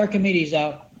send Archimedes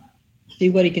out. See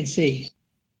what he can see.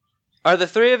 Are the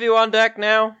three of you on deck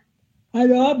now? I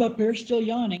know I'm up here still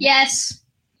yawning. Yes.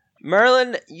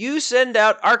 Merlin, you send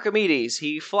out Archimedes.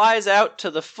 He flies out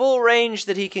to the full range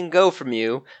that he can go from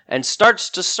you and starts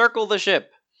to circle the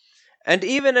ship. And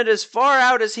even at as far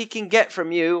out as he can get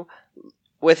from you,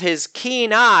 with his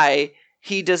keen eye,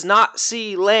 he does not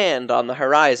see land on the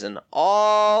horizon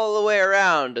all the way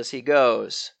around as he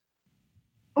goes.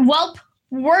 Welp,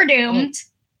 we're doomed.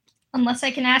 Unless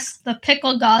I can ask the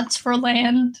pickle gods for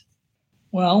land.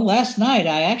 Well, last night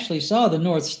I actually saw the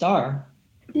North Star.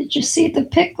 Did you see the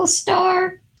pickle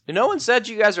star? No one said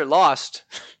you guys are lost.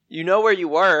 You know where you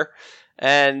were,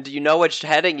 and you know which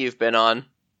heading you've been on.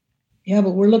 Yeah,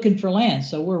 but we're looking for land,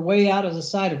 so we're way out of the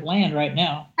sight of land right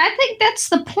now. I think that's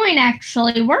the point,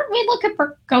 actually. Weren't we looking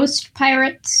for ghost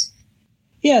pirates?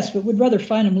 Yes, but we'd rather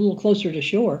find them a little closer to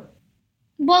shore.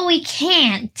 Well, we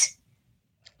can't.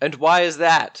 And why is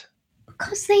that?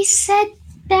 Because they said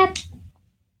that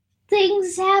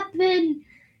things happen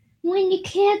when you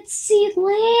can't see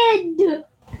land.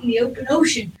 In the open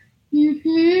ocean.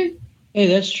 Mm-hmm. Hey,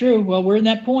 that's true. Well, we're in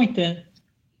that point then.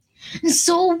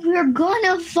 So we're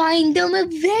gonna find them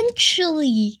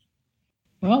eventually.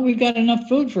 Well, we've got enough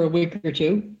food for a week or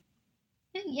two.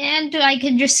 And I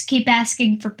can just keep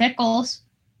asking for pickles.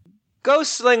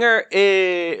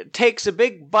 Ghostslinger takes a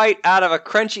big bite out of a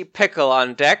crunchy pickle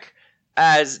on deck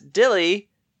as Dilly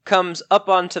comes up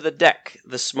onto the deck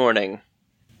this morning.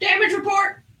 Damage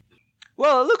report!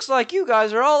 Well, it looks like you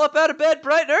guys are all up out of bed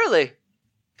bright and early.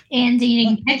 And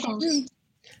eating Nothing else to pickles. do.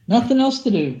 Nothing else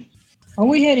to do. Are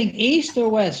we heading east or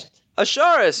west?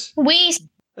 Asharis, We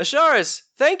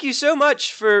thank you so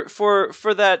much for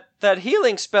that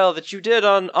healing spell that you did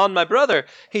on my brother.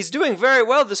 He's doing very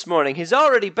well this morning. He's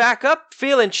already back up,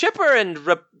 feeling chipper, and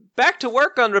back to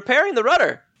work on repairing the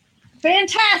rudder.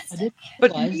 Fantastic!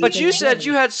 But you said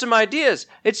you had some ideas.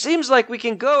 It seems like we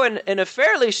can go in a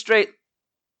fairly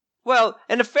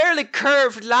fairly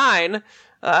curved line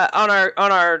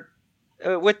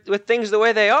with things the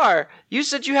way they are. You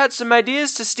said you had some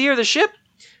ideas to steer the ship.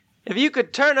 If you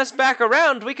could turn us back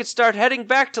around, we could start heading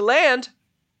back to land.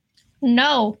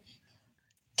 no.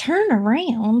 Turn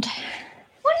around.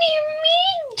 What do you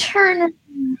mean turn?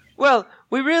 Well,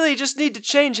 we really just need to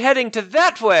change heading to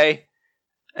that way.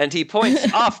 And he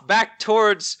points off back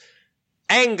towards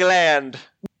Angland.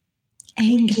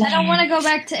 England. I don't want to go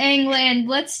back to England.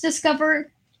 Let's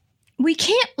discover We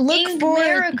can't look for.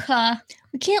 America.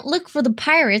 We can't look for the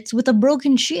pirates with a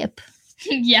broken ship.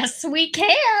 Yes, we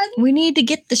can. We need to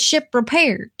get the ship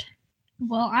repaired.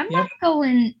 Well, I'm not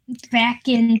going back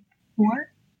in port.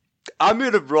 I'm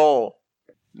gonna roll.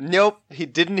 Nope, he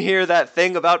didn't hear that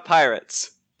thing about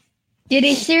pirates. Did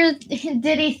he hear the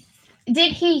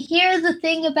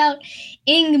thing about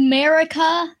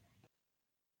America?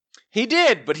 He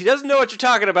did, but he doesn't know what you're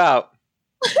talking about.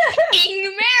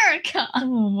 America.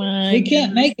 Oh my! We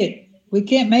can't make it. We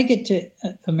can't make it to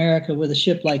America with a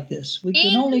ship like this. We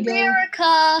can only go.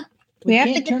 America. We have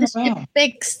to can't get turn the ship around.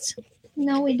 fixed.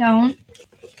 No, we don't.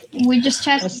 We just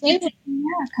have A to get sailor- to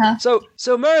America.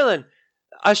 So Merlin,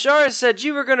 Ashara said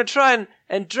you were gonna try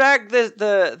and drag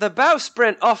the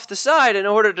bowsprit off the side in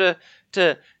order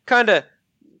to kind of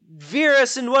veer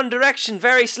us in one direction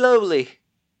very slowly.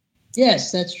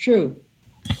 Yes, that's true.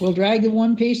 We'll drag the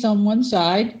one piece on one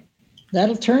side.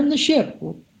 That'll turn the ship.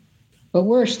 But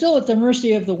we're still at the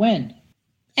mercy of the wind.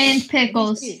 And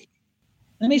pickles.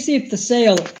 Let me see if the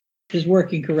sail is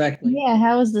working correctly. Yeah,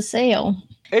 how is the sail?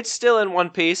 It's still in one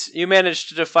piece. You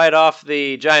managed to fight off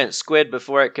the giant squid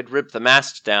before it could rip the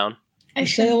mast down. The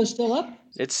sail is still up.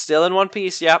 It's still in one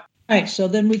piece, yep. All right, so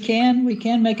then we can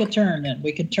make a turn. Then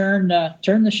we can turn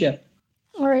the ship.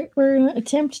 All right, we're going to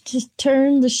attempt to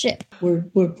turn the ship. We're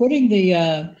putting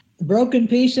the broken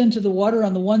piece into the water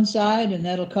on the one side, and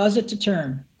that'll cause it to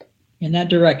turn in that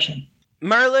direction.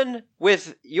 Merlin,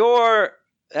 with your...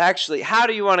 Actually, how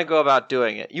do you want to go about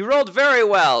doing it? You rolled very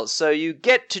well, so you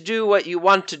get to do what you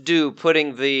want to do,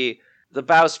 putting the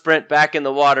bowsprit back in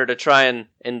the water to try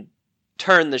and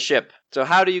turn the ship. So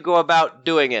how do you go about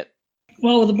doing it?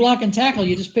 Well, with the block and tackle,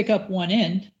 you just pick up one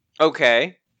end.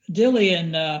 Okay. Dilly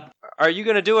and... Are you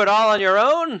going to do it all on your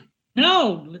own?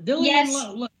 No, Dilly Yes.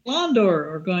 and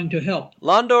Londor are going to help.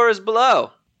 Londor is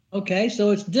below. Okay, so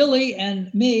it's Dilly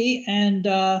and me and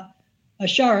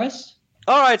Asharis.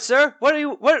 All right, sir.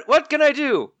 What can I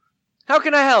do? How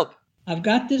can I help? I've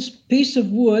got this piece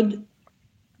of wood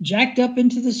jacked up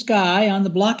into the sky on the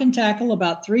block and tackle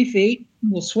about 3 feet.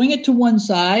 We'll swing it to one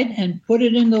side and put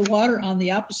it in the water on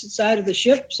the opposite side of the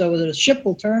ship so that the ship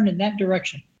will turn in that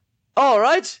direction. All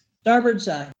right. Starboard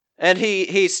side. And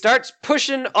he starts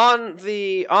pushing on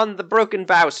the broken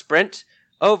bowsprit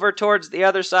over towards the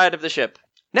other side of the ship.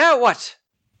 Now what?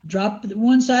 Drop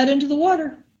one side into the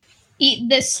water. Eat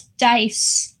this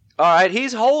dice. All right,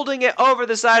 he's holding it over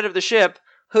the side of the ship.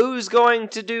 Who's going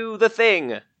to do the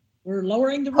thing? We're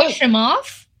lowering the rope. Push him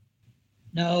off.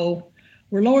 No,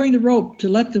 we're lowering the rope to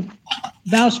let the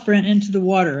bowsprit into the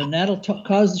water, and that'll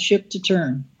cause the ship to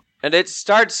turn. And it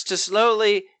starts to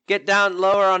slowly get down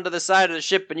lower onto the side of the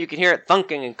ship, and you can hear it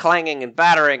thunking and clanging and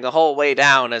battering the whole way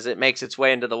down as it makes its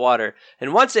way into the water.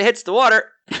 And once it hits the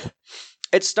water,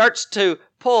 it starts to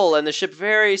pull, and the ship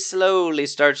very slowly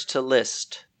starts to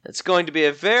list. It's going to be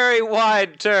a very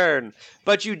wide turn,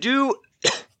 but you do...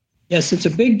 Yes, it's a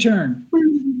big turn.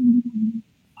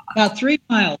 About 3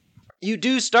 miles. You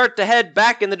do start to head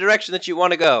back in the direction that you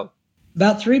want to go.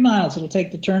 About 3 miles it'll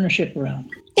take to turn a ship around.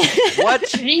 What?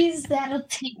 Jeez, that'll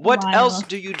take a What while. else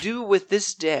do you do with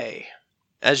this day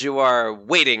as you are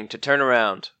waiting to turn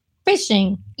around?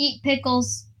 Fishing. Eat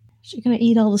pickles. She's going to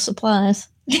eat all the supplies.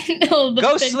 No, the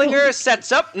Ghostslinger pickles.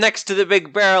 sets up next to the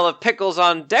big barrel of pickles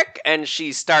on deck, and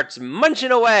she starts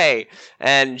munching away.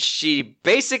 And she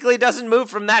basically doesn't move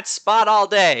from that spot all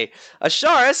day.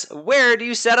 Asharis, where do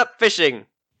you set up fishing?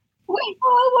 Wait,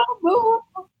 whoa.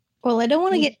 Well, I don't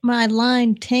want to get my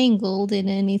line tangled in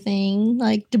anything,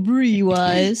 like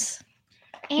debris-wise.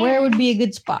 Where would be a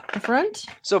good spot? The front?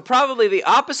 So probably the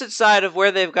opposite side of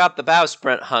where they've got the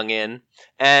bowsprit hung in.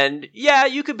 And yeah,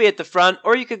 you could be at the front,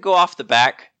 or you could go off the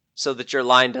back so that your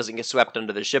line doesn't get swept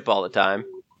under the ship all the time.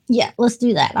 Yeah, let's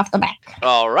do that off the back.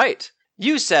 All right.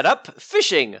 You set up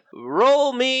fishing.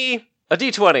 Roll me a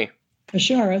d20.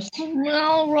 Asharis,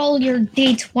 I'll roll your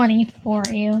d20 for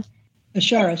you.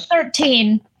 Asharis,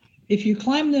 13. if you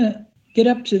get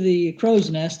up to the crow's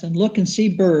nest and look and see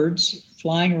birds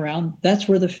flying around, that's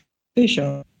where the fish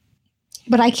are.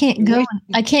 But I can't go.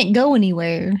 I can't go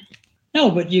anywhere.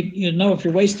 No, but you know if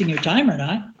you're wasting your time or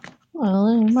not. Well,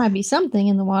 there might be something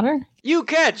in the water. You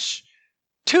catch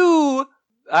 2,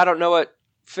 I don't know what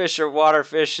fish are water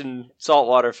fish and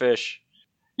saltwater fish.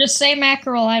 Just say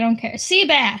mackerel, I don't care. Sea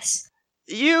bass.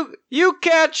 You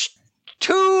catch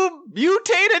 2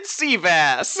 mutated sea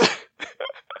bass.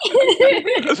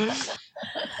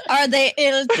 Are they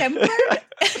ill-tempered?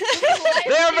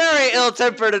 They're very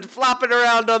ill-tempered and flopping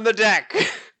around on the deck.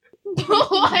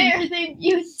 Why are they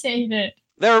mutated?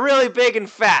 They're really big and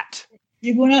fat.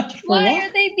 You went out for a Why walk?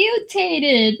 are they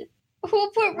mutated?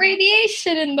 Who put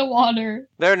radiation in the water?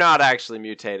 They're not actually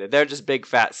mutated. They're just big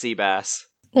fat sea bass.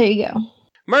 There you go.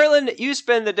 Merlin, you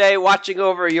spend the day watching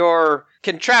over your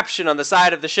contraption on the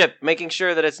side of the ship, making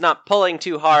sure that it's not pulling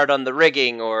too hard on the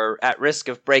rigging or at risk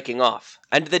of breaking off.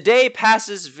 And the day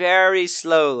passes very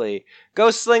slowly.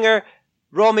 Ghostslinger,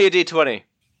 roll me a d20.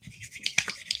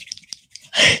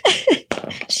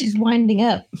 She's winding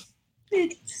up.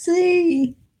 Let's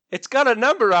see. It's got a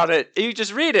number on it. You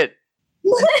just read it.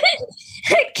 What?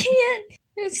 I can't.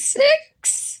 It's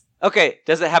 6. Okay,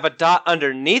 does it have a dot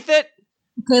underneath it?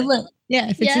 Okay, look. Yeah,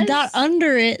 if it's a dot Yes.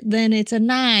 under it, then it's a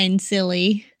 9,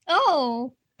 silly.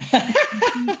 Oh.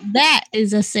 That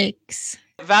is a 6.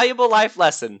 Valuable life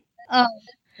lesson.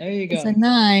 There you It's go. a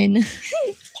 9.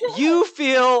 You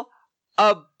feel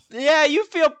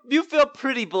you feel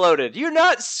pretty bloated. You're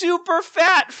not super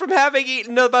fat from having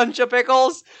eaten a bunch of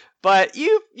pickles, but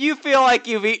you feel like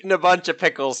you've eaten a bunch of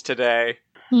pickles today.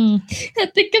 I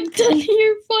think I'm done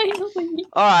here finally.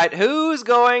 All right, who's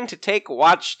going to take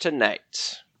watch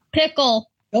tonight? Pickle.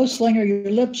 Ghostslinger,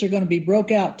 your lips are going to be broke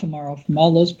out tomorrow from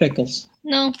all those pickles.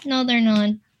 No, they're not.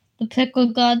 The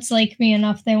pickle gods like me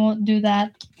enough, they won't do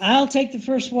that. I'll take the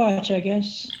first watch, I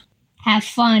guess. Have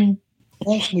fun.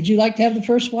 Well, would you like to have the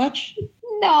first watch?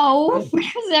 No,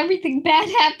 because everything bad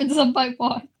happens on my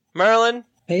watch. Merlin,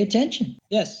 pay attention.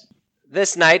 Yes.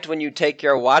 This night, when you take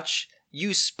your watch,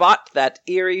 you spot that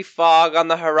eerie fog on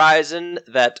the horizon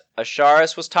that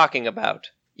Asharis was talking about.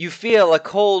 You feel a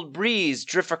cold breeze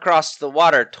drift across the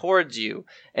water towards you,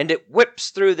 and it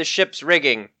whips through the ship's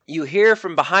rigging. You hear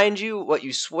from behind you what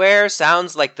you swear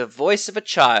sounds like the voice of a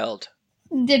child.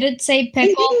 Did it say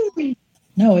pickle?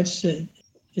 No, it's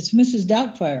Mrs.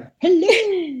 Doubtfire.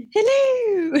 Hello.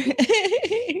 Hello.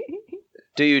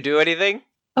 Do you do anything?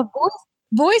 A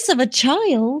voice of a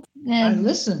child? I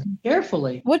listen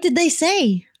carefully. What did they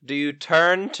say? Do you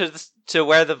turn to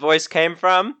where the voice came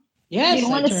from? Yes. You I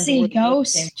want to turned see where the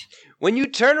voice came. ghost? When you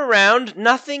turn around,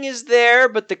 nothing is there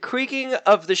but the creaking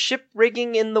of the ship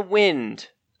rigging in the wind.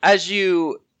 As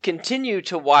you continue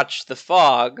to watch the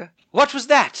fog, what was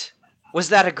that? Was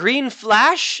that a green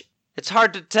flash? It's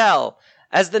hard to tell.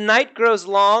 As the night grows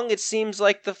long, it seems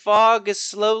like the fog is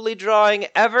slowly drawing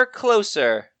ever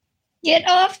closer. Get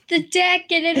off the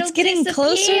deck and it'll It's getting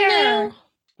closer now.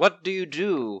 What do you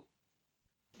do?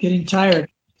 Getting tired.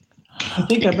 I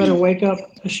think I better wake up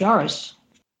Asharis.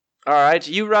 All right,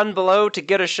 you run below to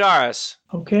get Asharis.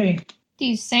 Okay. Do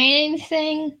you say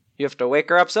anything? You have to wake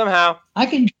her up somehow. I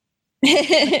can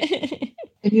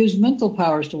use mental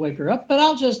powers to wake her up, but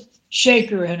I'll just shake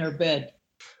her in her bed.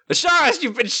 Asharis,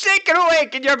 you've been shaken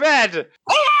awake in your bed!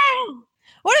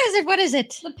 What is it? What is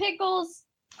it? The pickles.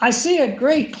 I see a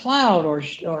great cloud, or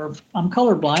I'm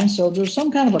colorblind, so there's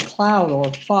some kind of a cloud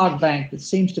or fog bank that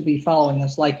seems to be following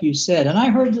us, like you said. And I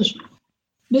heard this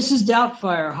Mrs.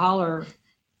 Doubtfire holler,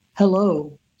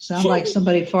 hello, sound like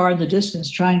somebody far in the distance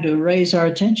trying to raise our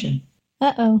attention.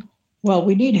 Uh-oh. Well,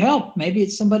 we need help. Maybe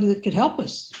it's somebody that could help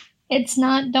us. It's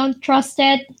not. Don't trust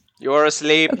it. You're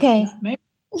asleep. Okay. Maybe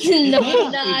No, may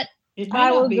not not. it may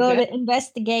I will not be go bad. to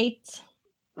investigate.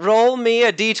 Roll me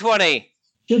a d20.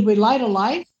 Should we light a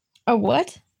light? A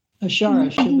what?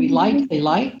 Ashara, should we light a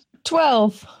light?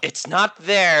 12. It's not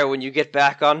there when you get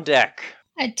back on deck.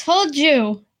 I told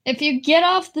you. If you get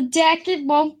off the deck, it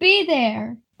won't be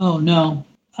there. Oh, no.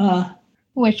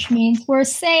 Which means we're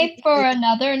safe for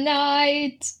another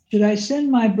night. Should I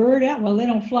send my bird out? Well, they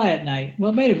don't fly at night.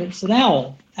 Well, wait a minute. It's an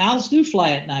owl. Owls do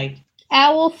fly at night.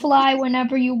 Owl fly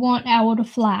whenever you want owl to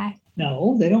fly.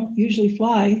 No, they don't usually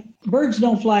fly. Birds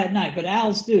don't fly at night, but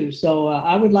owls do. So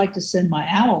I would like to send my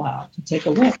owl out to take a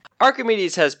look.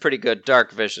 Archimedes has pretty good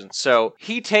dark vision, so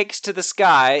he takes to the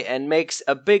sky and makes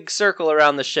a big circle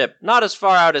around the ship, not as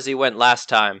far out as he went last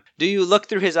time. Do you look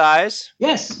through his eyes?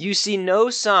 Yes. You see no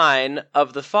sign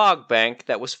of the fog bank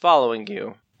that was following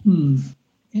you.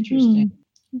 Interesting.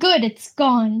 Good, it's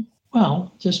gone.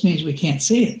 Well, just means we can't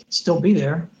see it. Still be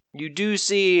there. You do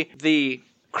see the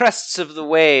crests of the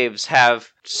waves have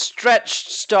stretched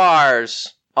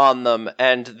stars on them,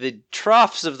 and the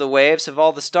troughs of the waves have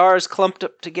all the stars clumped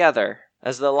up together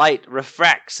as the light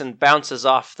refracts and bounces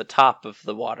off the top of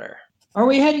the water. Are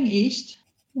we heading east?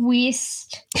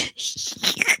 West.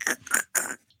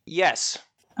 Yes.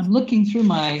 I'm looking through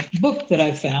my book that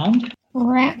I found.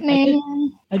 Ratman.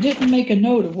 I didn't make a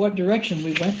note of what direction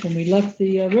we went when we left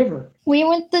the river. We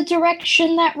went the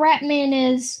direction that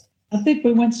Ratman is. I think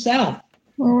we went south.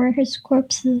 Where were his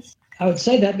corpses? I would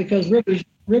say that because rivers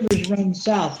run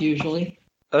south usually.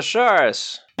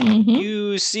 Asharis, Mm-hmm.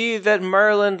 you see that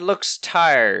Merlin looks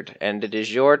tired, and it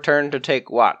is your turn to take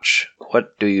watch.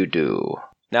 What do you do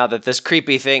now that this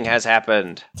creepy thing has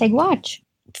happened? Take watch.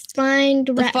 Find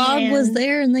The fog was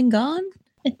there and then gone?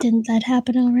 Didn't that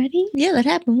happen already? Yeah, that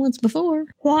happened once before.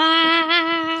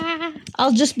 Why?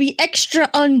 I'll just be extra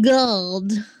on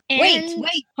guard. Wait,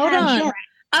 hold on. Sure.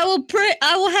 I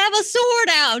will have a sword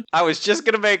out I was just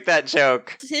gonna make that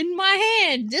joke. in my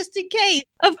hand just in case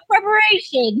of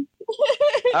preparation.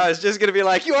 I was just gonna be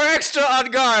like, you are extra on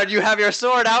guard. You have your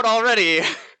sword out already.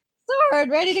 Sword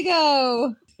ready to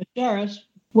go. Asharis,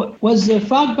 what was the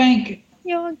fog bank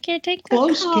You're getting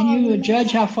close? Can you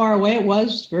judge how far away it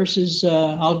was versus?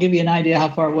 I'll give you an idea how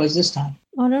far it was this time.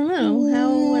 I don't know. How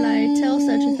would I tell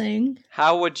such a thing?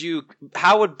 How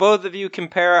would both of you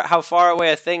compare how far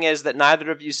away a thing is that neither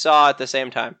of you saw at the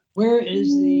same time? Where is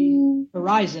the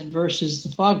horizon versus the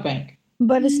fog bank?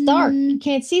 But it's dark. You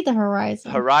can't see the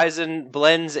horizon. Horizon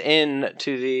blends in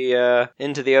to the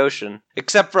into the ocean,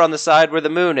 except for on the side where the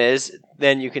moon is.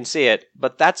 Then you can see it,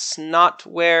 but that's not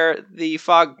where the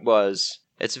fog was.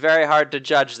 It's very hard to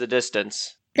judge the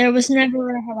distance. There was never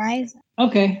a horizon.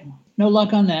 Okay, no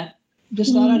luck on that.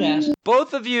 Just thought I'd ask.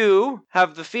 Both of you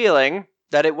have the feeling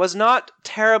that it was not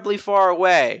terribly far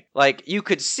away. Like, you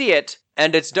could see it,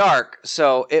 and it's dark,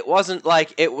 so it wasn't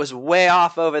like it was way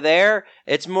off over there.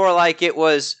 It's more like it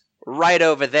was right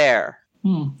over there.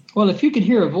 Well, if you can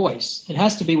hear a voice, it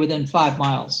has to be within 5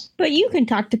 miles. But you can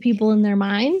talk to people in their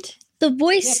mind. The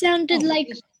voice Yep. sounded Oh, like.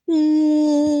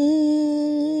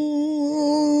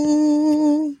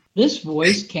 This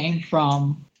voice came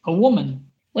from a woman,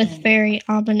 With very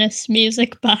ominous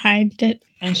music behind it.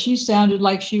 and she sounded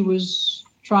like she was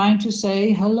trying to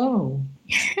say hello.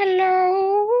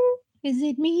 Hello. Is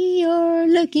it me you're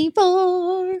looking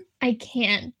for? I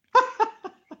can't.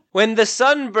 When the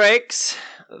sun breaks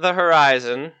the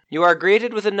horizon, you are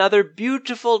greeted with another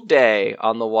beautiful day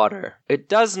on the water. It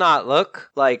does not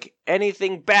look like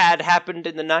anything bad happened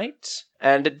in the night,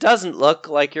 and it doesn't look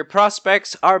like your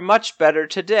prospects are much better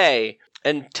today,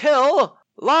 until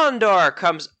Londor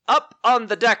comes up on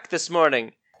the deck this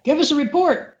morning. Give us a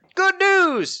report. Good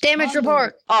news! Damage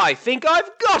report. I think I've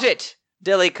got it!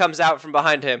 Dilly comes out from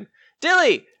behind him.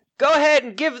 Dilly, go ahead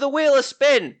and give the wheel a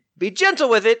spin. Be gentle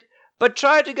with it, but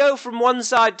try to go from one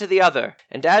side to the other.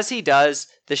 And as he does,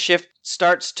 the ship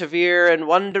starts to veer in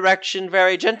one direction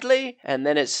very gently, and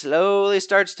then it slowly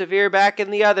starts to veer back in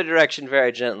the other direction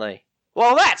very gently.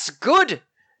 Well, that's good!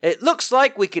 It looks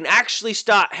like we can actually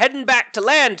start heading back to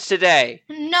land today.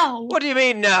 No. What do you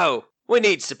mean, no? We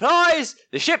need supplies.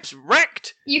 The ship's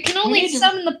wrecked. You can only need to-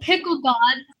 summon the pickle god.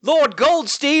 Lord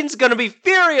Goldstein's gonna be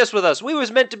furious with us. We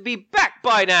was meant to be back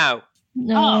by now.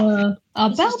 No.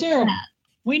 This is About terrible. that.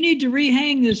 We need to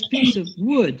rehang this piece of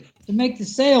wood to make the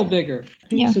sail bigger.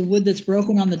 Piece of wood that's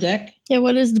broken on the deck. Yeah,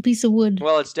 what is the piece of wood?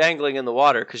 Well, it's dangling in the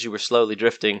water because you were slowly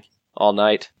drifting all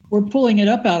night. We're pulling it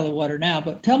up out of the water now,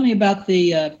 but tell me about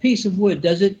the piece of wood.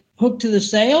 Does it hook to the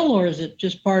sail, or is it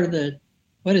just part of the,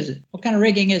 what is it? What kind of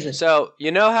rigging is it? So,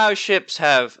 you know how ships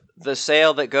have the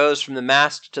sail that goes from the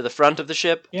mast to the front of the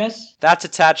ship? Yes? That's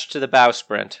attached to the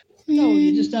bowsprit. No,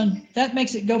 you just done, that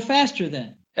makes it go faster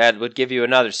then. And would give you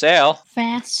another sail.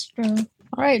 Faster.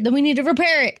 All right, then we need to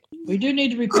repair it. We do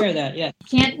need to repair that, yes.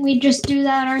 Can't we just do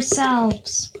that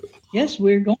ourselves? Yes,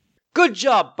 we're going. Good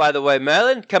job, by the way,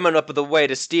 Merlin, coming up with a way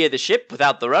to steer the ship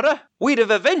without the rudder. We'd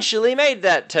have eventually made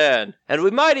that turn, and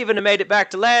we might even have made it back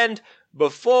to land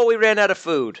before we ran out of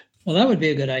food. Well, that would be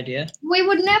a good idea. We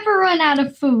would never run out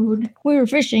of food. We were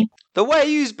fishing. The way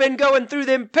you's been going through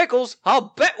them pickles,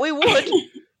 I'll bet we would.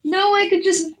 No, I could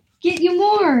just get you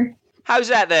more. How's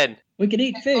that then? We could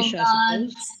eat fish, Oh, I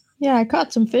suppose. Yeah, I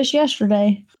caught some fish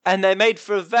yesterday. And they made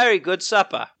for a very good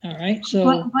supper. All right, so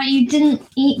But you didn't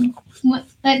eat.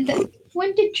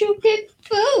 When did you get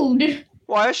food?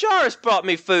 Why, Asharis brought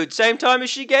me food same time as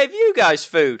she gave you guys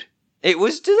food. It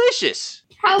was delicious.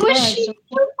 How was Right, she so-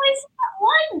 two places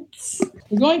at once?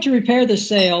 we're going to repair the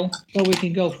sail so we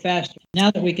can go faster. Now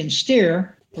that we can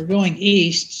steer, we're going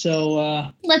east,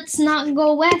 so Let's not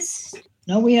go west.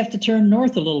 no, we have to turn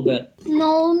north a little bit.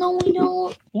 No, we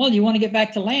don't. Well, you want to get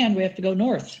back to land, we have to go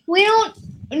north. We don't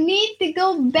need to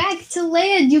go back to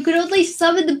land. You could only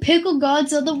summon the pickle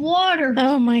gods on the water.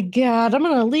 Oh my god, I'm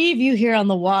gonna leave you here on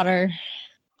the water.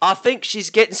 I think she's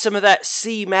getting some of that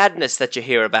sea madness that you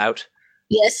hear about.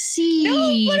 Yes, sea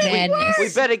No, but it madness. We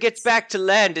better get back to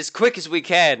land as quick as we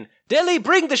can. Dilly,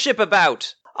 bring the ship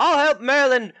about. I'll help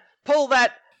Merlin pull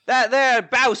that there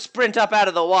bowsprit up out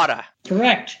of the water.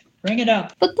 Correct. Bring it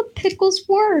up. But the pickles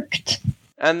worked.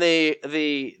 And the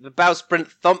bowsprit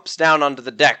thumps down onto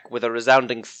the deck with a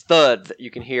resounding thud that you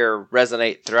can hear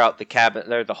resonate throughout the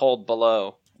cabin, or the hold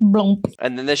below. Blump.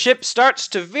 And then the ship starts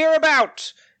to veer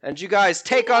about, and you guys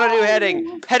take on a new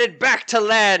heading, headed back to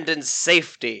land in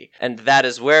safety. And that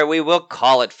is where we will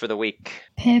call it for the week.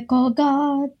 Pickle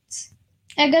gods.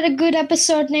 I got a good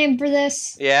episode name for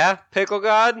this. Yeah, Pickle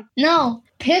God? No,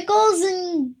 pickles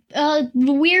and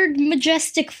weird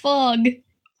majestic fog.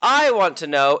 I want to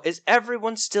know, is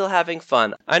everyone still having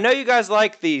fun? I know you guys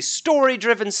like the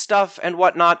story-driven stuff and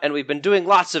whatnot, and we've been doing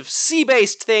lots of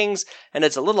sea-based things, and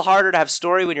it's a little harder to have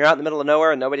story when you're out in the middle of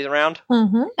nowhere and nobody's around.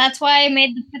 Uh-huh. That's why I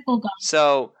made the pickle god.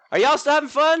 So, are y'all still having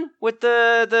fun with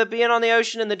the being on the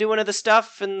ocean and the doing of the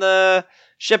stuff and the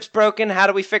ship's broken, how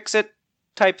do we fix it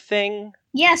type thing?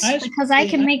 Yes, because I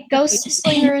can make Ghost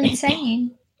Slinger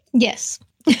insane. Yes.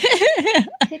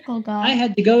 Pickle god. I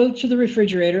had to go to the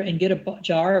refrigerator and get a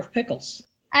jar of pickles.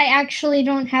 I actually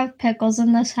don't have pickles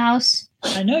in this house.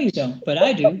 I know you don't, but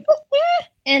I do.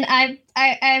 And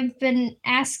I've been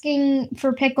asking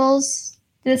for pickles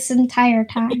this entire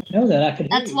time. I know that I could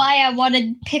hear That's you. why I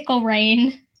wanted pickle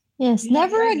rain. Yes, You're not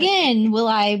never pregnant. again will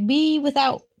I be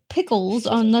without pickles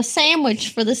on the sandwich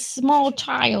for this small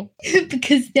child.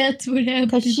 Because that's what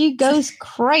Because happens. she goes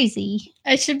crazy.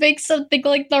 I should make something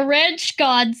like the ranch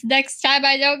gods next time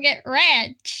I don't get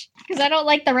ranch. Because I don't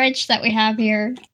like the ranch that we have here.